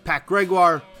 Pat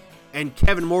Gregoire, and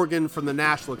Kevin Morgan from the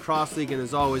National Lacrosse League. And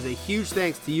as always, a huge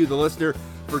thanks to you, the listener,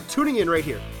 for tuning in right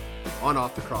here on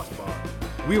Off the Crossbar.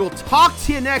 We will talk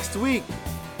to you next week.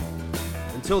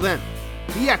 Until then,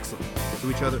 be excellent to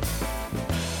each other.